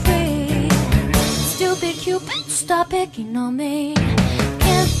me free. Stupid Cupid, stop picking on me.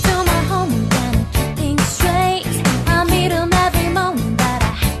 Can't do my homework and I keep things straight. I meet 'em every moment that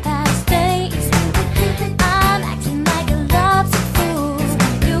I have past days. I'm acting like a lovesick fool.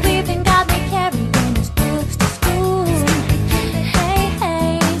 You even got me carrying his books to school. Hey,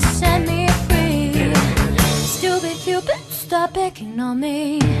 hey, set me free. Stupid Cupid, stop picking on me.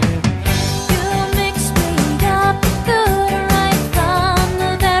 You mixed me up good right from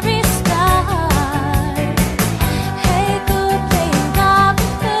the very start. Hey, good playing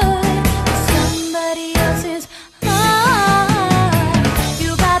Robin Hood with somebody else's heart.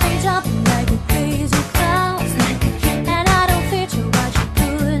 You got me jumping like a crazy clown, and I don't fit you what you're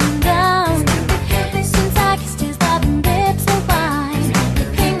putting down. Since I kissed his loving lips of wine, the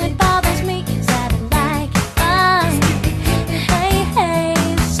thing that bothers me is that I like it fine. Hey, hey,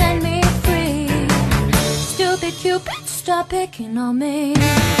 set me free. Stupid Cupid, stop picking on me.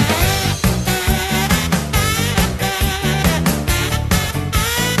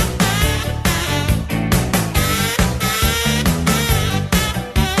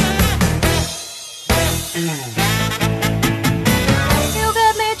 You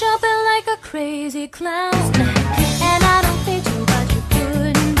got me jumping like a crazy clown, and I don't fit you what you're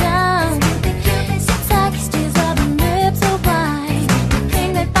putting down. Since I kissed his loving lips of wine, the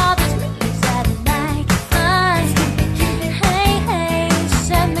thing that bothers me is that I like it fine. Hey, hey,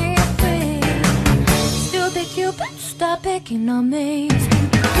 set me free. Stupid Cupid, stop picking on me.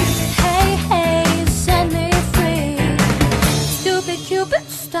 Hey, hey, set me free. Stupid Cupid,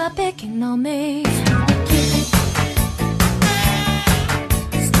 stop picking on me.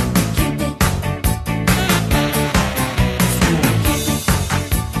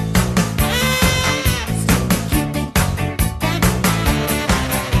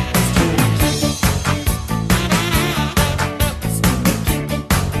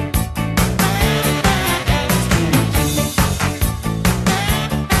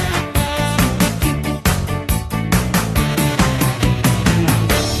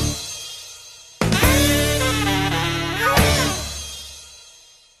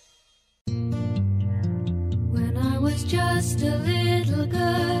 When I was just a little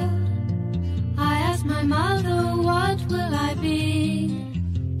girl, I asked my mother, what will I be?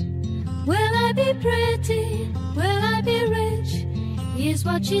 Will I be pretty? Will I be rich? Here's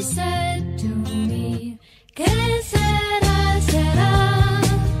what she said to me. Que sera, sera.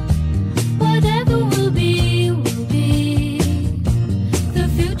 Whatever will be, will be. The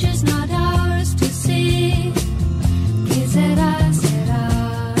future's not ours to see. Que sera, sera.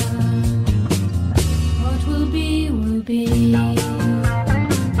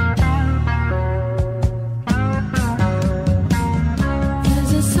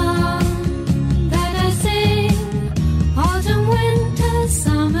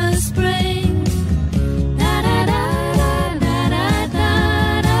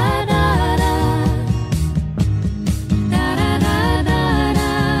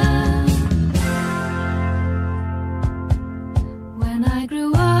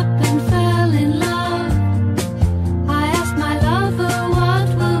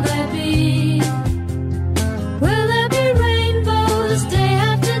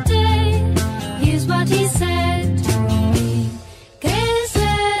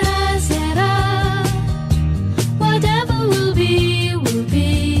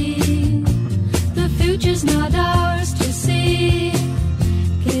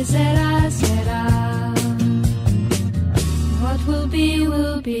 Que sera, sera. What will be,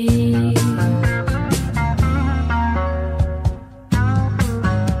 will be.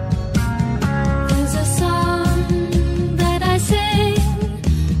 There's a song that I sing,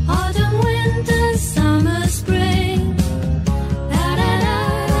 autumn, winter, summer, spring. Da da da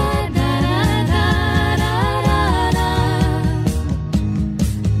da da da da da da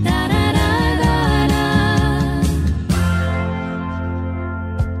da da da da.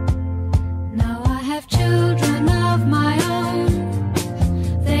 Now I have children of my own.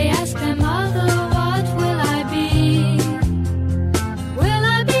 They ask their mother, what will I be? Will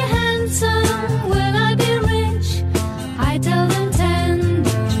I be handsome? Will I be rich? I tell them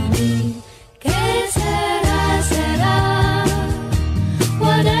tenderly, que sera, sera.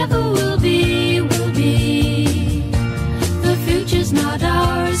 Whatever will be, will be. The future's not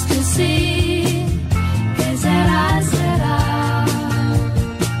ours to see. Que sera, sera.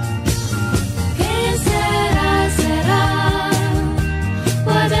 Que sera, sera.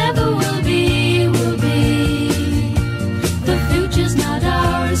 Whatever will be, will be. The future's not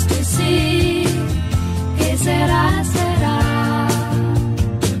ours to see. Que sera, sera.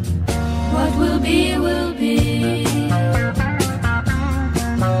 What will be, will be.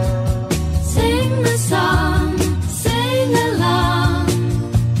 Sing the song, sing along.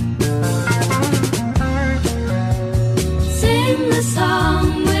 Sing the song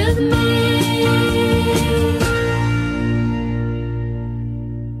with me.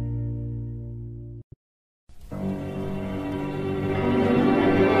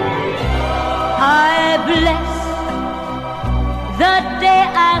 I bless the day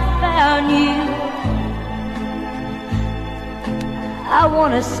I found you. I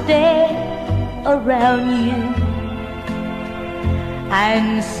wanna stay around you,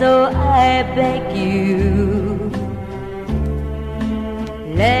 and so I beg you,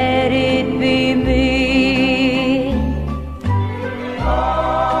 let it be me.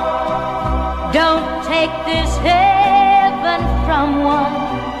 Don't take this heaven from one.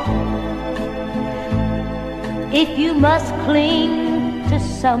 If you must cling to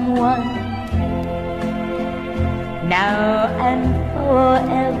someone now and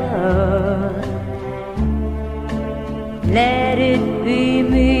forever, let it be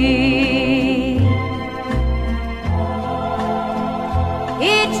me.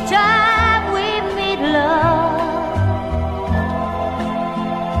 Each time we meet, love,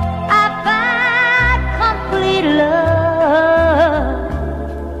 I find complete love.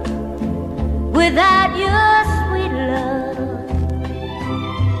 Without your sweet love,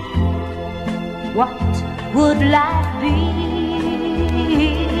 what would life be?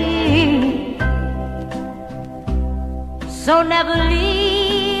 So never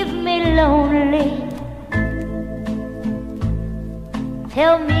leave me lonely.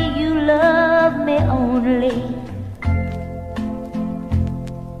 Tell me you love me only,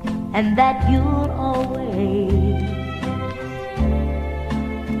 and that you'll always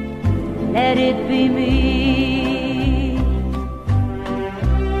let it be me.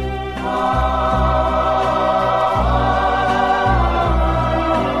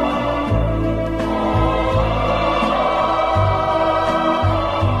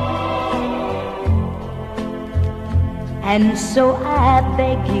 And so I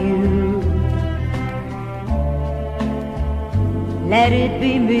beg you, let it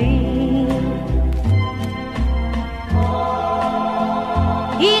be me.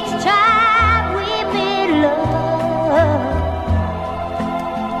 Each time we meet, love,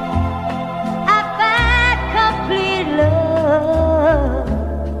 I find complete love.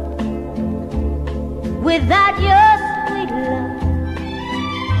 Without your sweet love,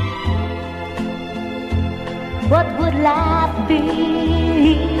 what would life be?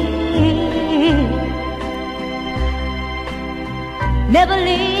 Never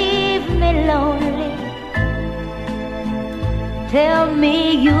leave me lonely. Tell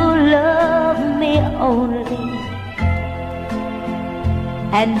me you love me only,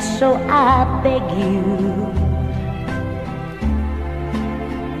 and so I beg you,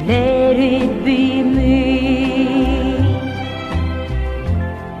 let it be me.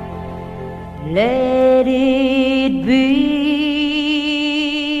 Let it be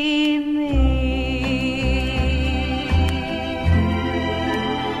me.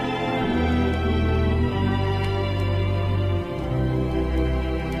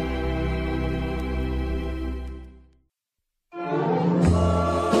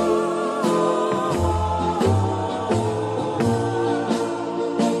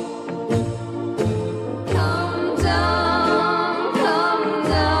 Come down from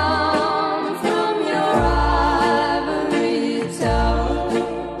your ivory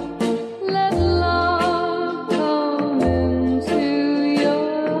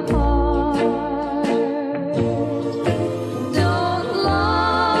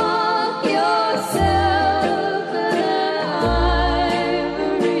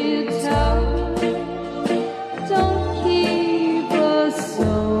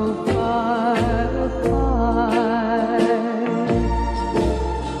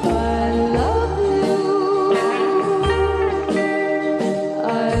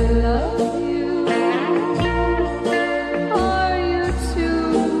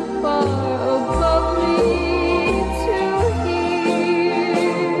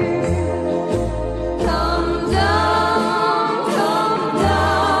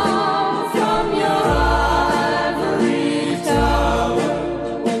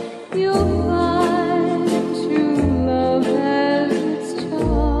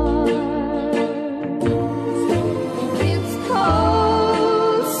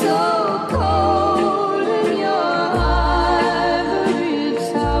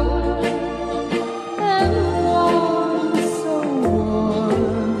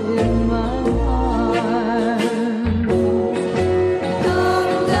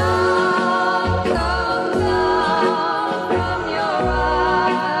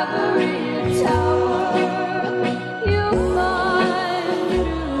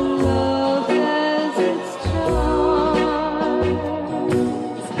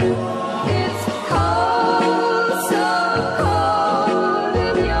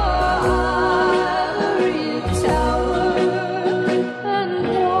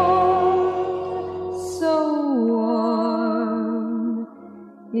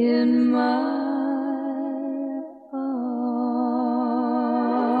in my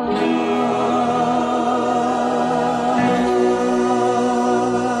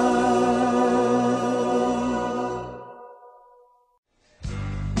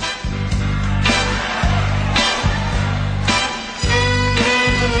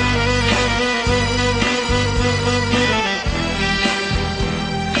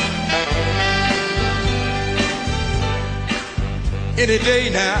any day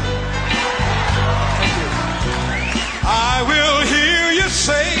now, I will hear you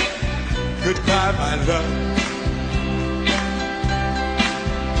say goodbye, my love,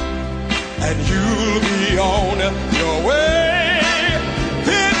 and you'll be on your way.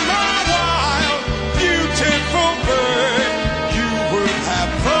 Then my wild, beautiful bird, you would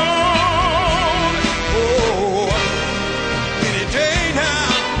have flown. Oh, any day now,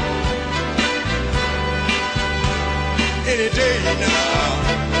 any day now,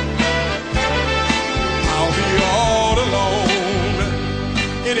 I'll be all alone.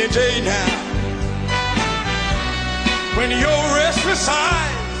 Any day now, when your restless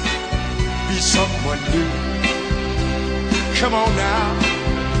eyes be someone new. Come on now,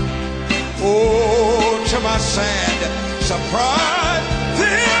 oh, to my sad surprise,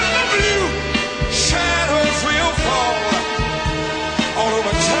 then the blue shadows will fall all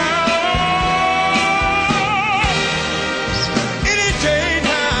over town.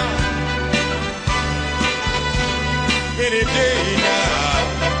 Any day now,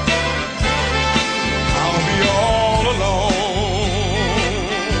 I'll be all alone.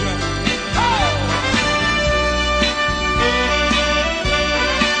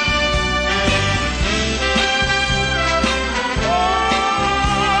 Oh!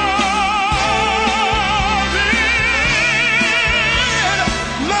 Then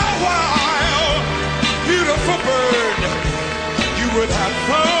my wild, beautiful bird, you would have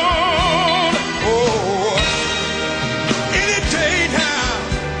flown. Oh,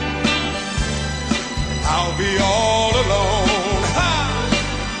 I'll be all alone. Ha!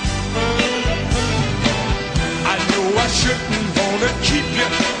 I know I shouldn't wanna keep you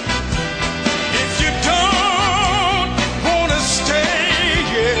if you don't wanna stay,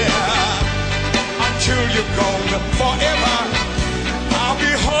 yeah. Until you're gone forever, I'll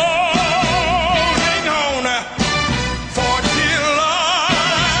be holding on for dear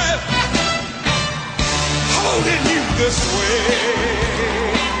life, holding you this way,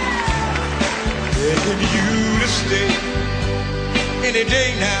 begging you to stay any day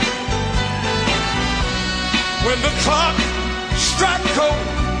now. When the clock strikes cold,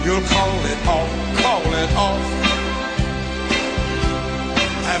 you'll call it off,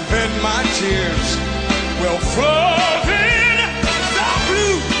 and then my tears will flow. Then the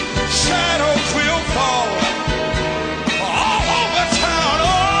blue shadows will fall all over town.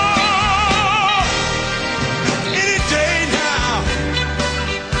 Oh, any day now,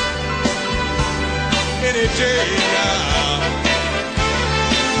 any day now,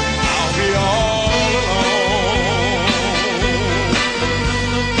 I'll be all alone.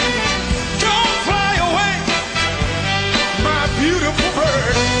 Don't fly away, my beautiful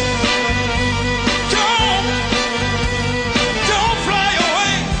bird. Don't fly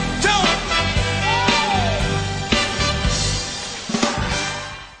away, don't.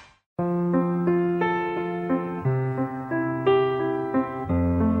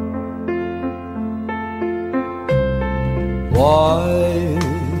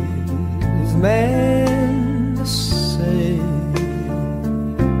 Wise men say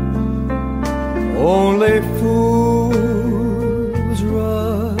only fools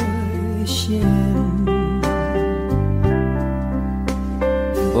rush in,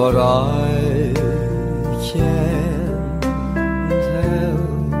 but I can't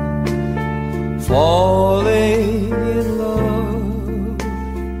help falling in love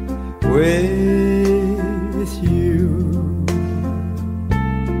with you.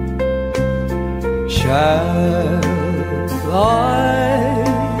 Shall I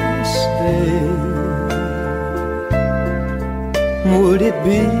stay? Would it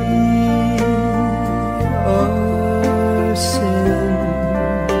be a sin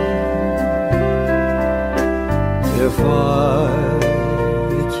if I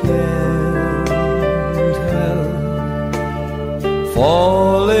can't help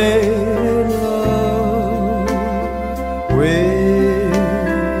falling in love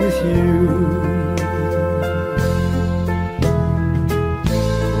with you?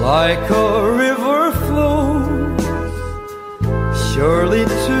 Like a river flows surely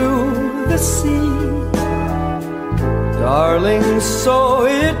to the sea, darling, so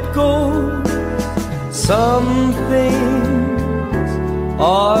it goes. Some things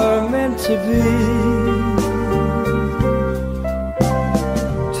are meant to be.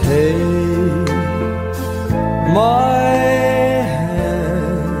 Take my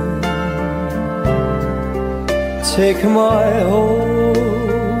hand, take my whole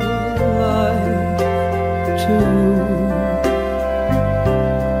life too.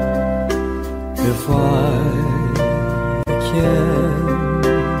 If I can't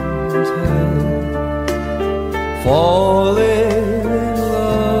help falling in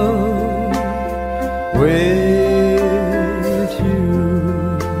love with you.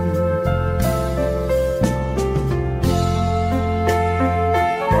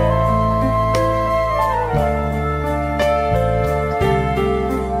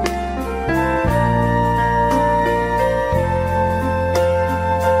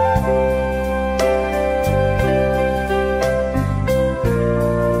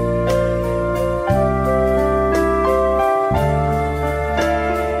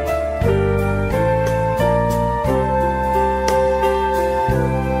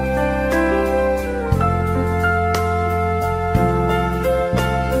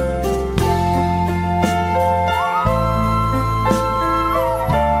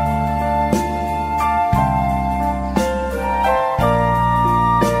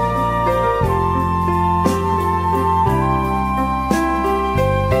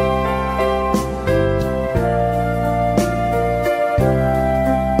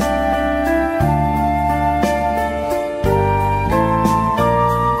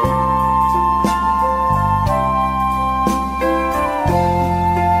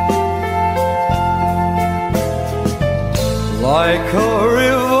 Like a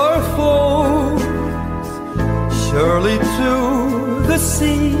river flows surely to the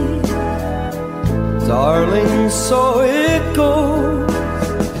sea, darling, so it goes.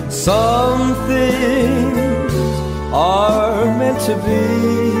 Some things are meant to be.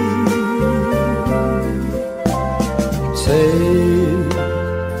 Take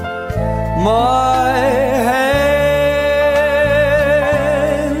my hand,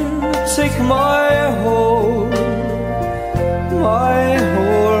 take my whole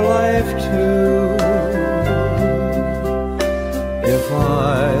life too. If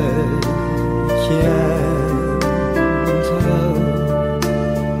I can't help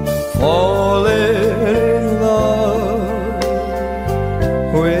falling in love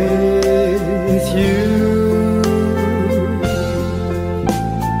with you,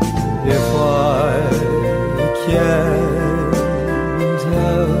 if I can't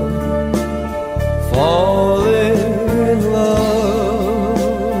help falling in love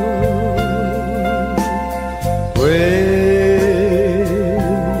with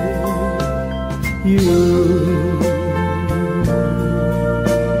you.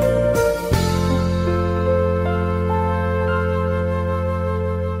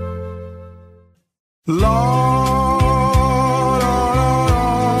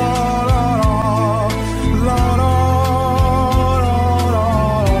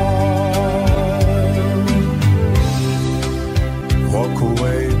 Walk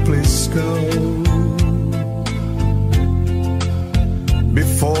away, please go,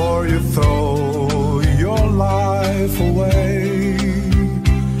 before you throw your life away.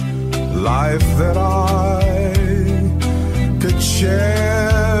 Life that I could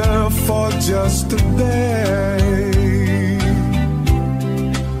share for just a day.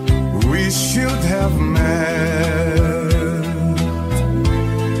 We should have met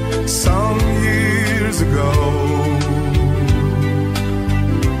some years ago.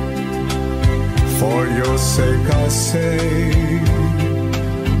 For your sake I say,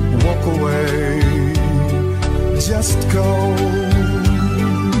 walk away, just go.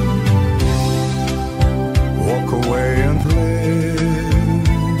 Walk away and live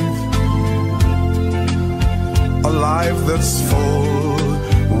a life that's full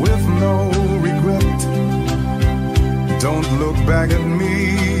with no regret. Don't look back at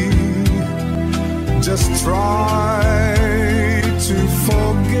me, just try to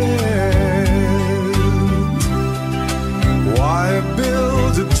forget. Why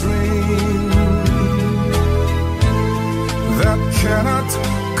build a dream that cannot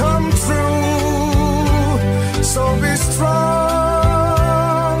come true? So be strong,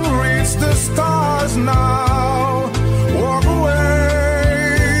 reach the stars now. Walk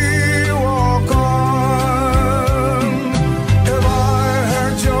away, walk on. If I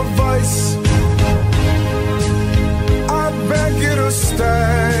heard your voice, I beg you to stay.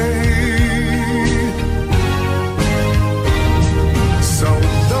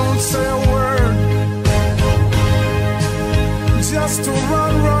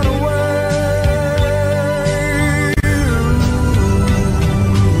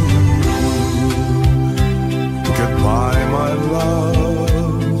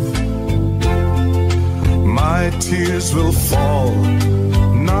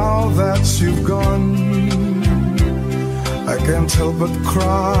 feel but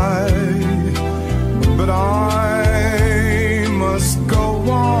cry, but I must go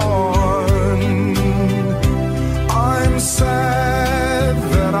on. I'm sad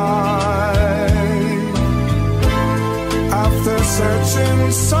that after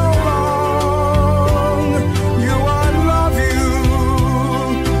searching so long, I love you,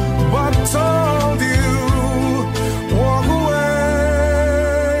 but told you, walk away,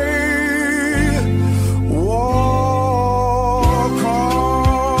 walk on,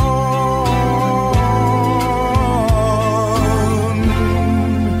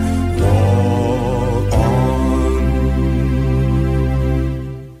 walk on.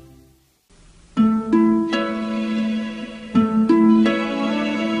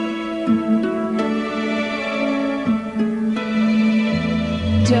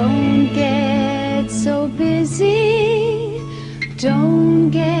 Don't get so busy, don't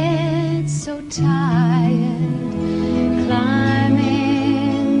get so tired,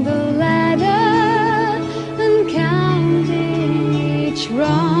 climbing the ladder and counting each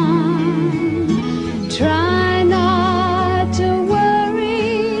rung. Try not to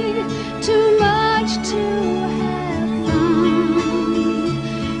worry too much to have fun.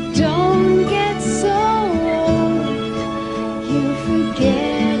 Don't get so old you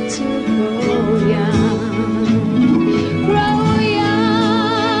forget to grow young. Grow young,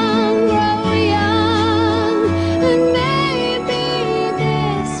 and maybe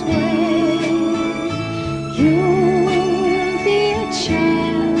this way you'll be a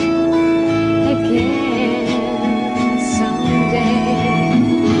child again someday.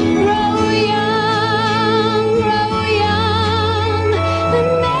 Grow young,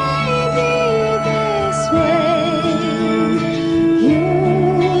 and maybe this way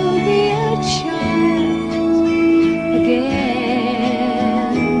you'll be a child again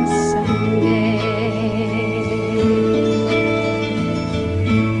someday.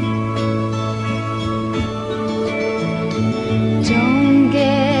 Don't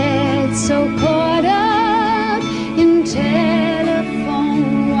get so caught up in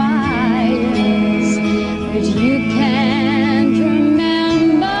telephone wires that you can't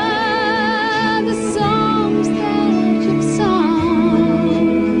remember the songs that you've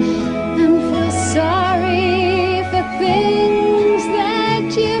sung, and feel sorry for things that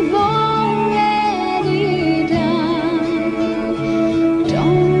you've already done.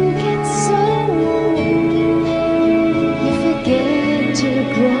 Don't get so old you forget to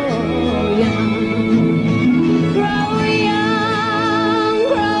grow young. Grow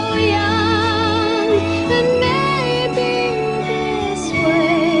young, and maybe this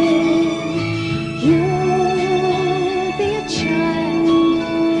way you'll be a child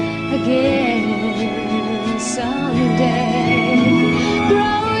again someday.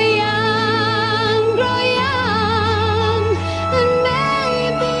 Grow young, and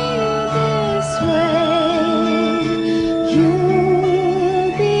maybe this way you'll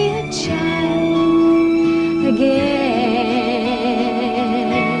be a child again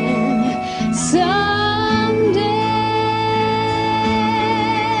someday.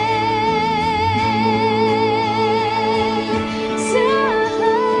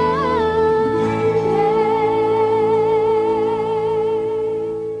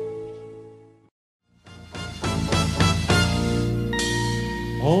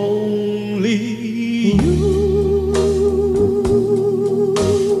 Only you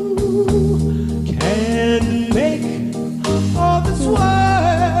can make all this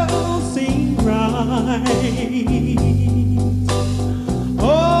world seem right.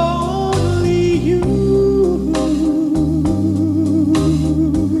 Only you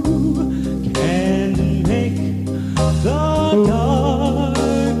can make the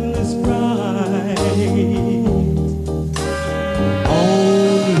darkness bright.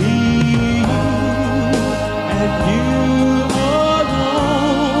 Only you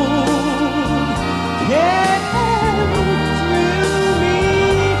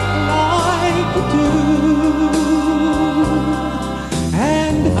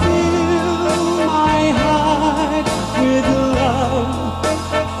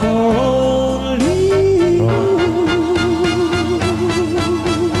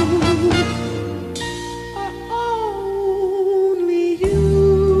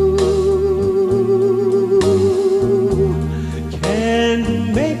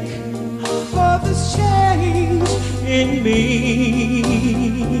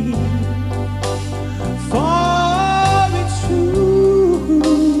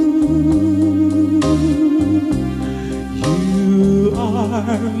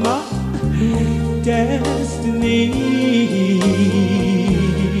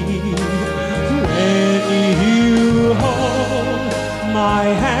my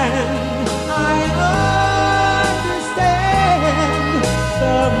hand, I understand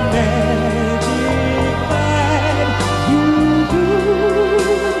the magic that you do.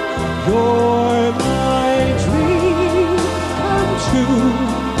 You're my dream come true,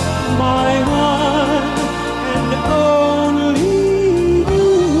 my one and only you.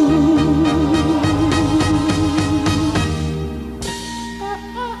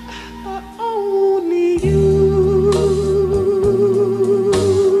 Only you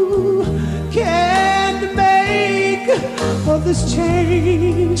can make all this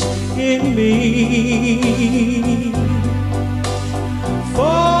change in me.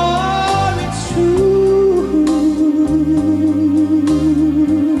 For it's true,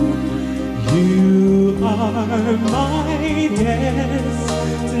 you are my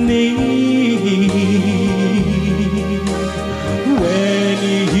destiny. When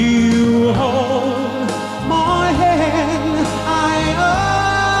you hold my hand, I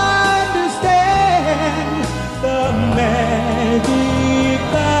understand the magic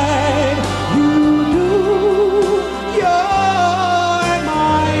that you do. You're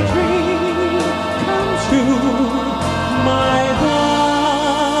my dream come true, my one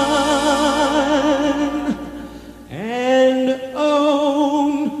and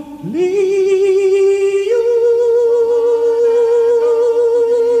only you.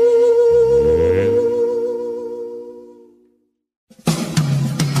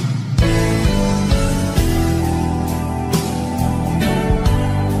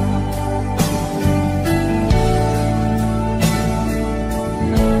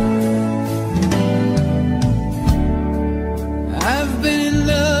 I've been in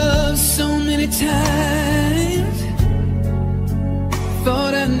love so many times,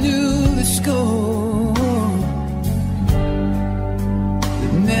 thought I knew the score,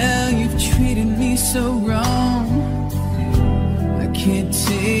 but now you've treated me so wrong, I can't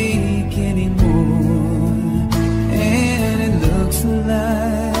take anymore, and it looks like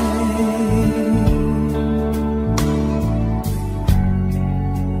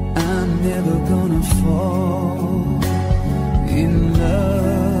I'm never gonna fall in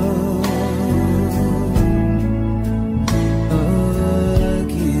love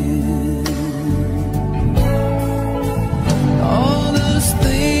again. All those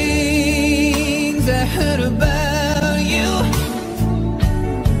things I heard about you,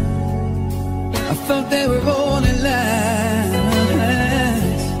 I thought they were only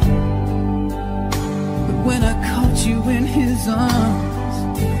lies, but when I caught you in his arms,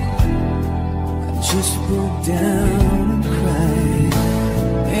 I just broke down and cried,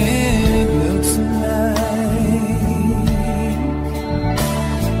 and it looks like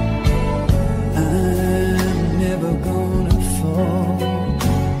I'm never gonna fall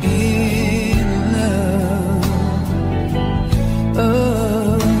in love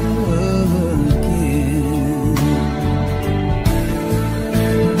again.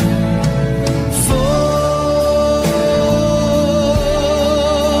 Fall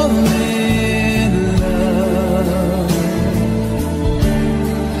in love.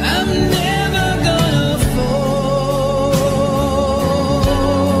 I'm never gonna fall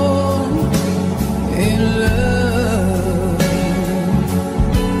in love.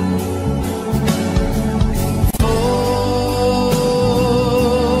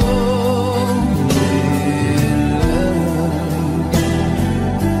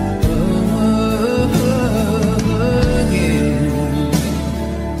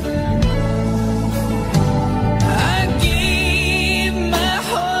 I gave my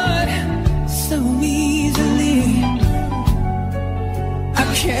heart so easily, I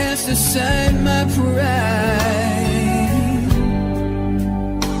cast aside my pride,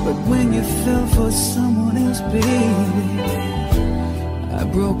 but when you fell for someone else, baby, I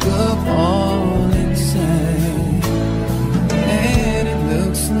broke up all inside, and it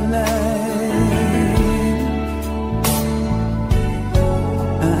looks like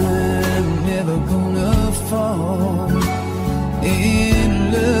I'm never gonna fall in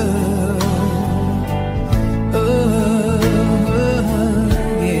love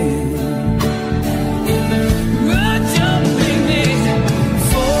again. Run, jumping in,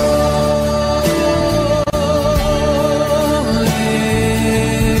 fall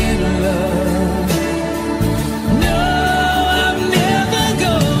in love. No, I'm never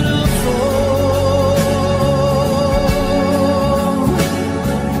gonna fall.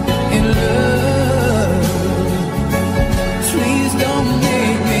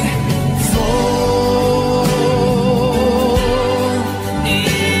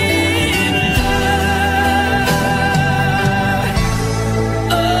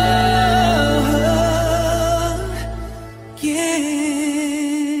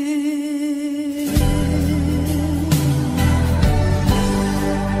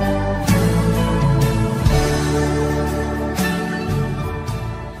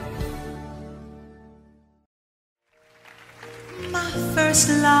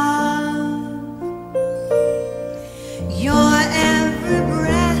 love. You're every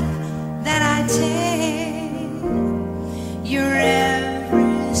breath that I take. You're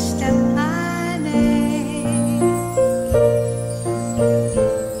every step I make.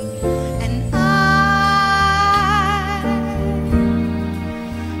 And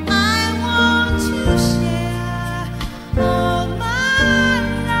I want to share all my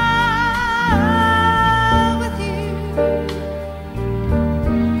love with you.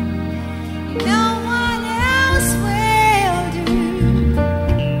 No one else will do.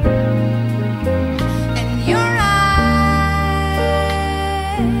 And your eyes,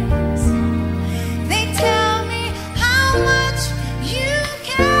 they tell me how much you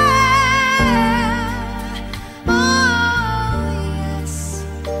care. Oh yes,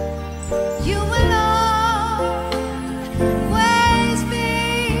 you will always be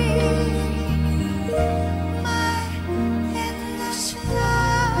my endless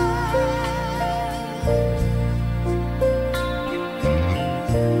love.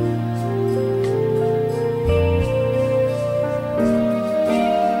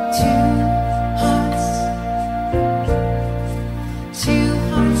 Two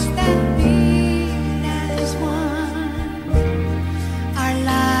hearts that beat as one. Our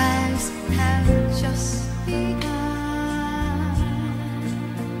lives have just begun.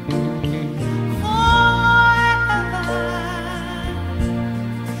 Forever,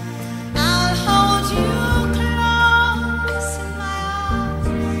 I'll hold you close in my arms.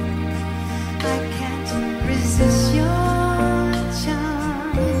 I can't resist your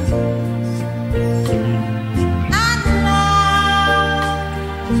charms. And love,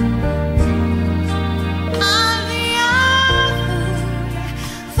 I'll be your food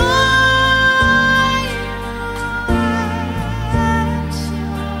for you. I'm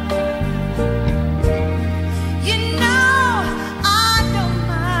sure. You know I don't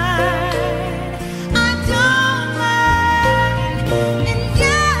mind. I don't mind. And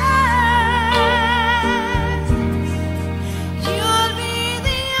yes, you'll be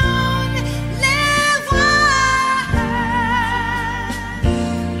the only one.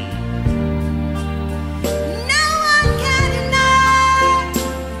 No one can deny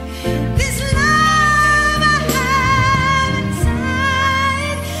this love I have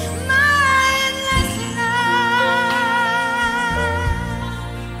inside my endless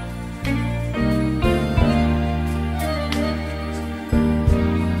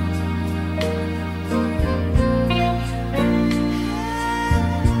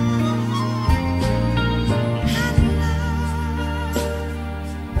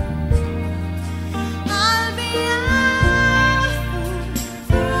I'll be your food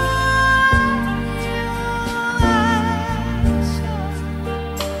for you, I'm sure.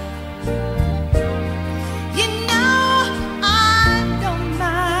 You know I don't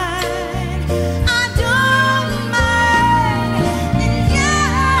mind. I don't mind. And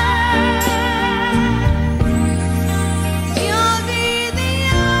yes, you'll be the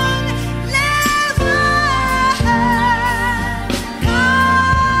only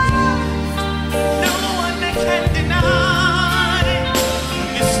No one that can deny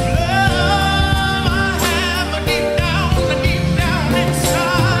this love I have deep down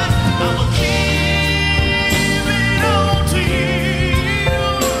inside. I will give it all to you.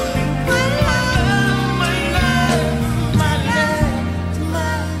 My love, my love, my love.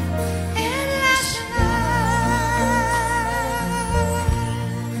 my endless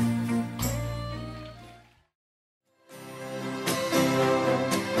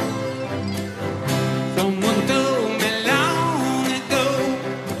Someone told me long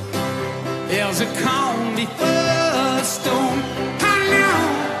ago there's a calm before a storm. I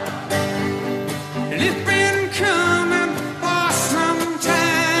know it's been coming for some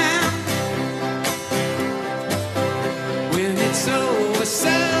time. When it's over,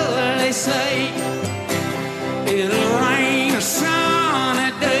 so they say it'll rain a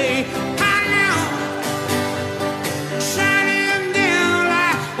sunny day. I know, shining down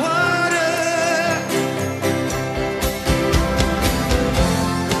like water.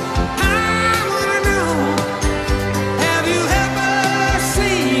 I wanna know, have you ever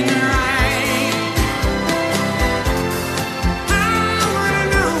seen the rain? I wanna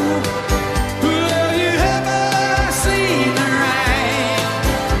know, have you ever seen the rain?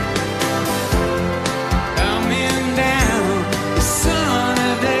 Coming down the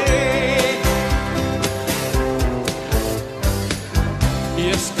sunny day.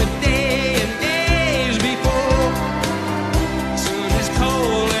 Yesterday and days before, sun is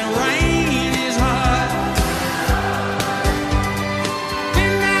cold and rain is hot.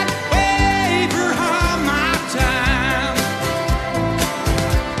 Been that way for all my time.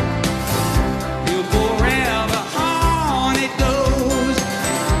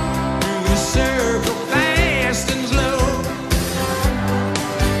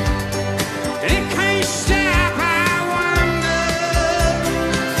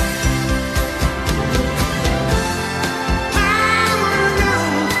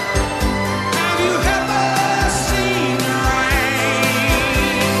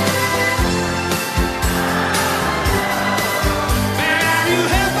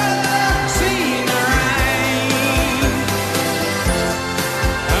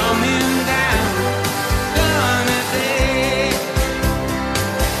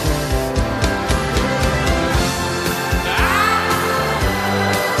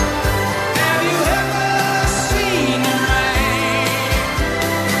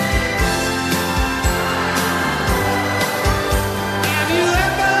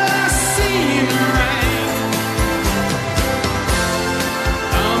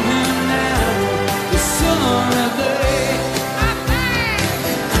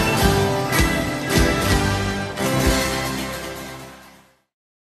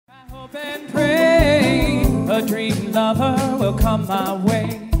 on my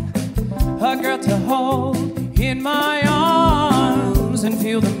way, a girl to hold in my arms and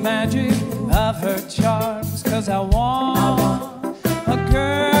feel the magic of her charms. 'Cause I want a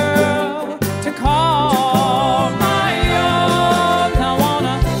girl to call my own. I want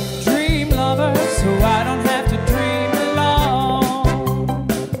a dream lover so I don't have to dream alone.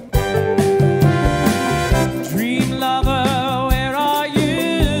 Dream lover, where are you?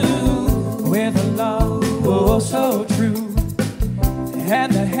 With a love oh so true,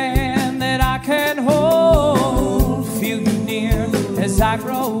 and the hand that I can hold, feel you near as I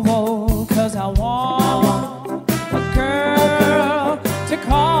grow old. 'Cause I want a girl to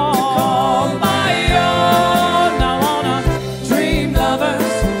call my own. I want a dream lover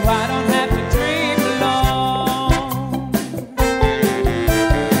so I don't have to dream alone.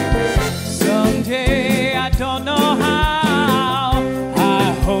 Someday, I don't know how, I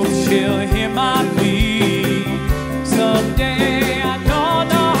hope she'll hear my plea. Someday, I don't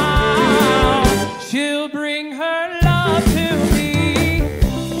know how, she'll bring her love to me.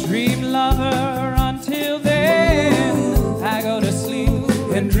 Dream lover, until then, I go to sleep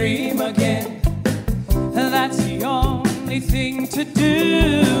and dream again. That's the only thing to do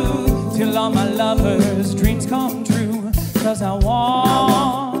till all my lovers' dreams come true. 'Cause I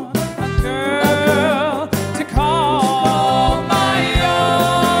want a girl to call my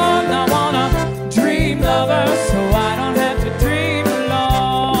own. I want a dream lover so I don't have to dream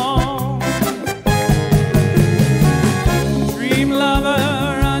alone. Dream lover,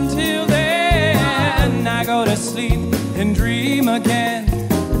 until then, I go to sleep and dream again.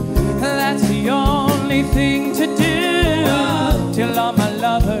 That's the only thing to do till all my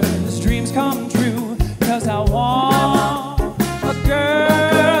lovers' dreams come true. 'Cause I want a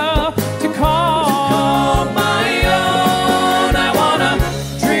girl to call my own. I want a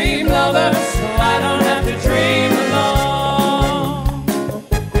dream lover so I don't have to dream alone.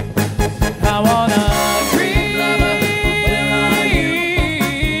 I want a dream lover, where are you?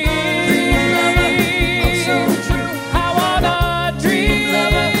 Dream lover, oh so true. I want a dream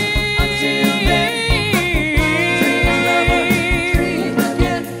lover until then. Dream lover, dream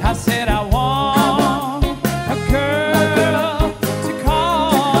again. I said I want a girl to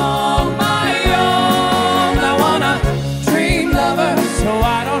call my own. I want a dream lover so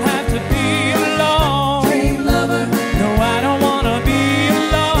I don't have to be alone. Dream lover, no, I don't want to be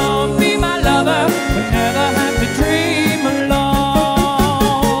alone. Be my lover, but never have to dream alone.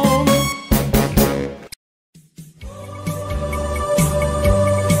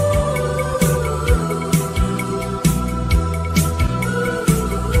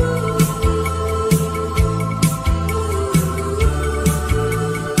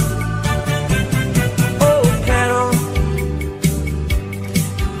 Oh, Carol,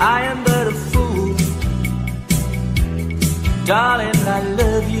 I am but a fool. Darling, I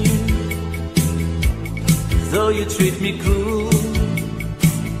love you, though you treat me cruel.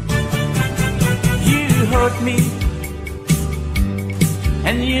 You hurt me,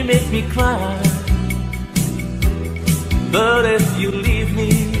 and you make me cry. But if you leave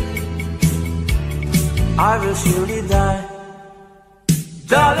me, I will surely die.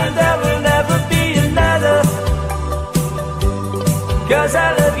 Darling, there will never be another, 'cause I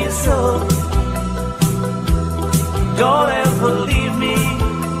love you so. Don't ever leave me,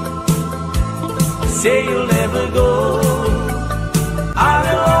 say you'll never go. I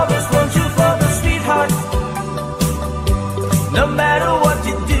will always want you for the sweetheart, no matter what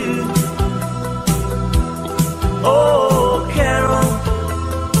you do. Oh, Carol,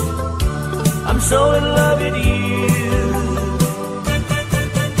 I'm so in love with you.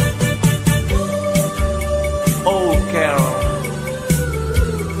 Oh, Carol,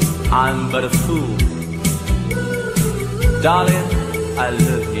 I'm but a fool. Darling, I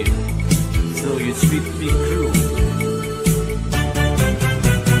love you, so you treat me cruel.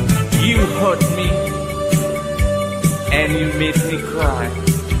 You hurt me, and you make me cry.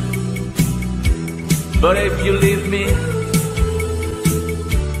 But if you leave me,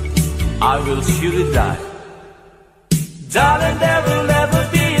 I will surely die. Darling, there will never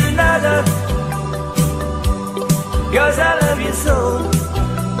be another, 'cause I love you so.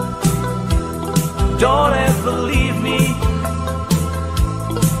 Don't ever leave me,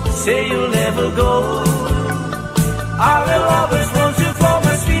 say you'll never go. I will always want you for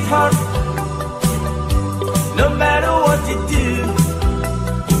my sweetheart, no matter what you do.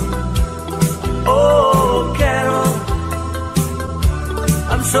 Oh, Carol,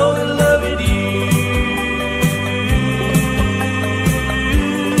 I'm so in love with you.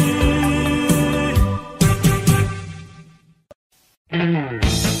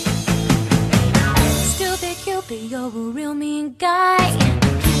 Stupid Cupid, you're a real mean guy.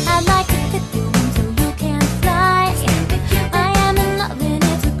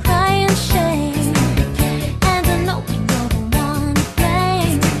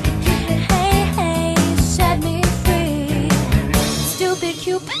 Stupid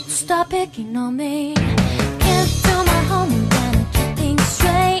Cupid, stop picking on me. Can't do my homework and I keep things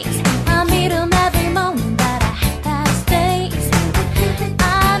straight. I meet him every morning but I half past 8.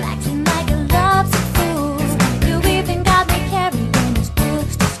 I'm acting like a lovesick fool. You even got me carrying his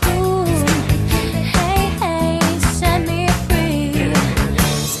books to school. Hey, hey, set me free.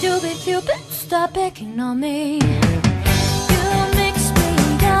 Stupid Cupid, stop picking on me. You mix me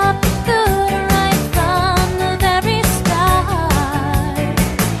up good right from the very start.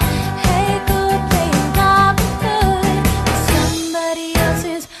 Hey, good, playing Robin Hood in somebody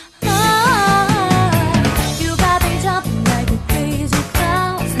else's heart. You got me jumping like a crazy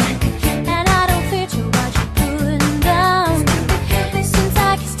clown, and I don't fit you what you're putting down. Since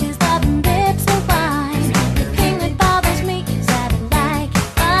I kissed his loving lips so fine, the thing that bothers me is that I like it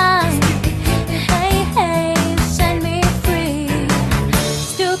fine. Hey, hey, set me free.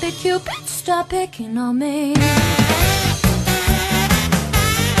 Stupid Cupid, stop picking on me.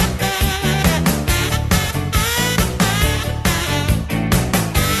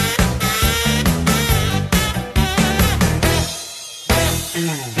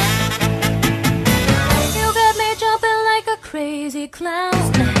 You got me jumping like a crazy clown,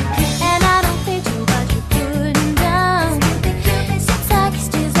 and I don't think you what you're putting down. Since I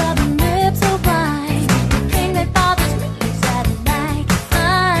kissed his loving lips so fine, the thing that bothers me is that I like it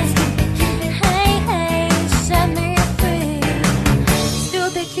fine. Hey, hey, set me free.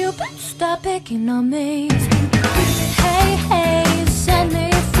 Stupid Cupid, stop picking on me. Hey, hey, set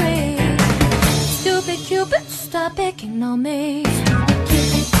me free. Stupid Cupid, stop picking on me.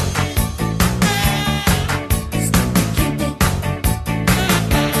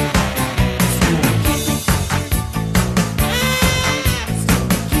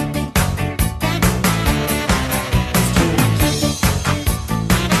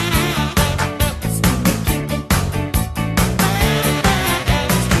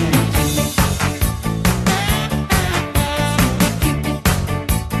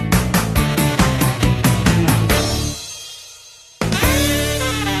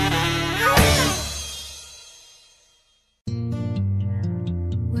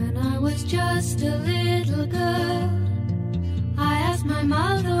 When I was just a little girl, I asked my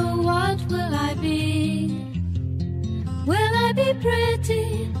mother, what will I be? Will I be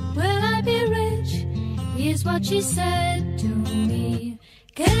pretty? Will I be rich? Here's what she said to me.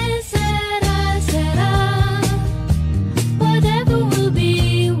 Que sera, sera. Whatever will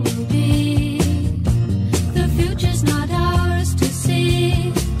be, will be. The future's not ours to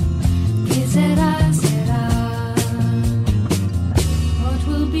see. Que sera, sera. What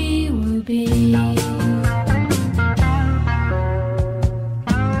will be, will be.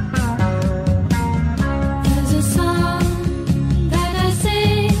 There's a song that I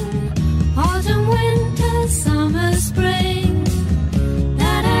sing, autumn, winter, summer, spring.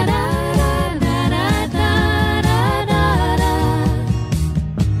 Da da da da da da da da da.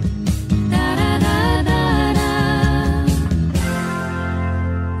 Da da da da da.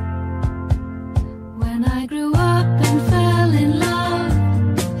 When I grew up and fell in love,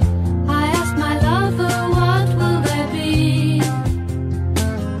 I asked my love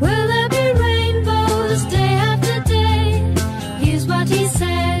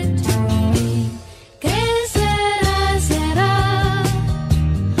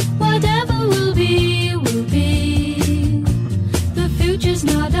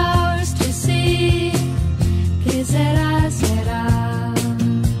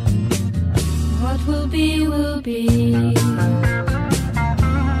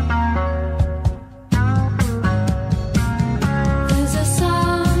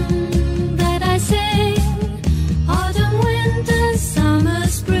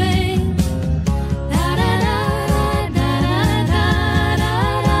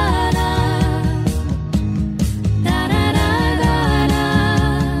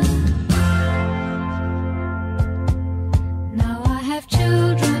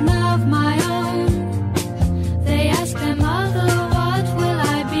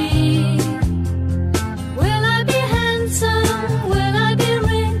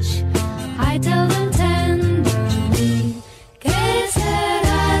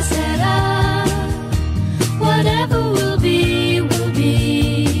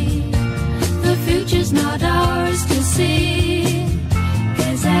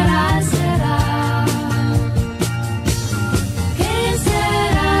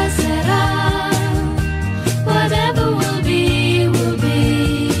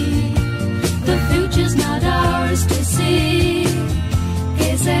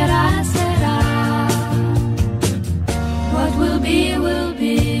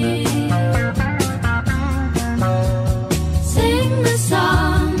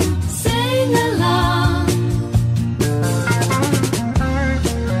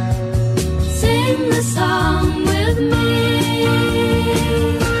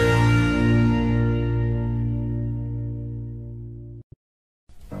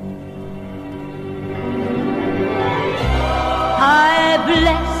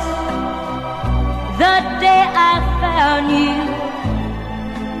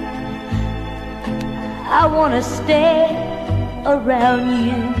wanna stay around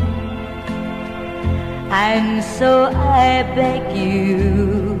you, and so I beg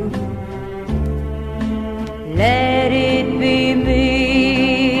you, let it be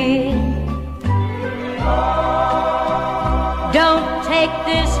me. Don't take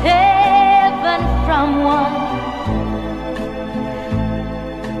this heaven from one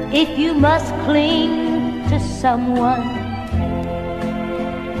if you must cling to someone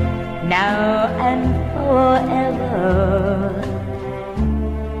now and forever.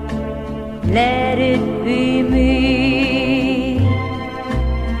 Let it be me.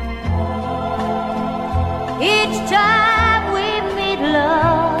 Each time we meet,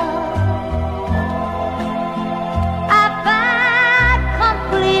 love, I find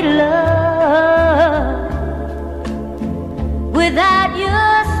complete love. Without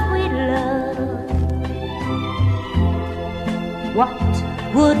your sweet love, what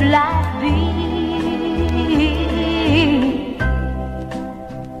would life be?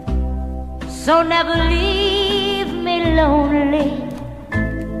 So never leave me lonely.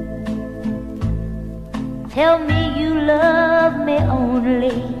 Tell me you love me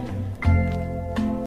only.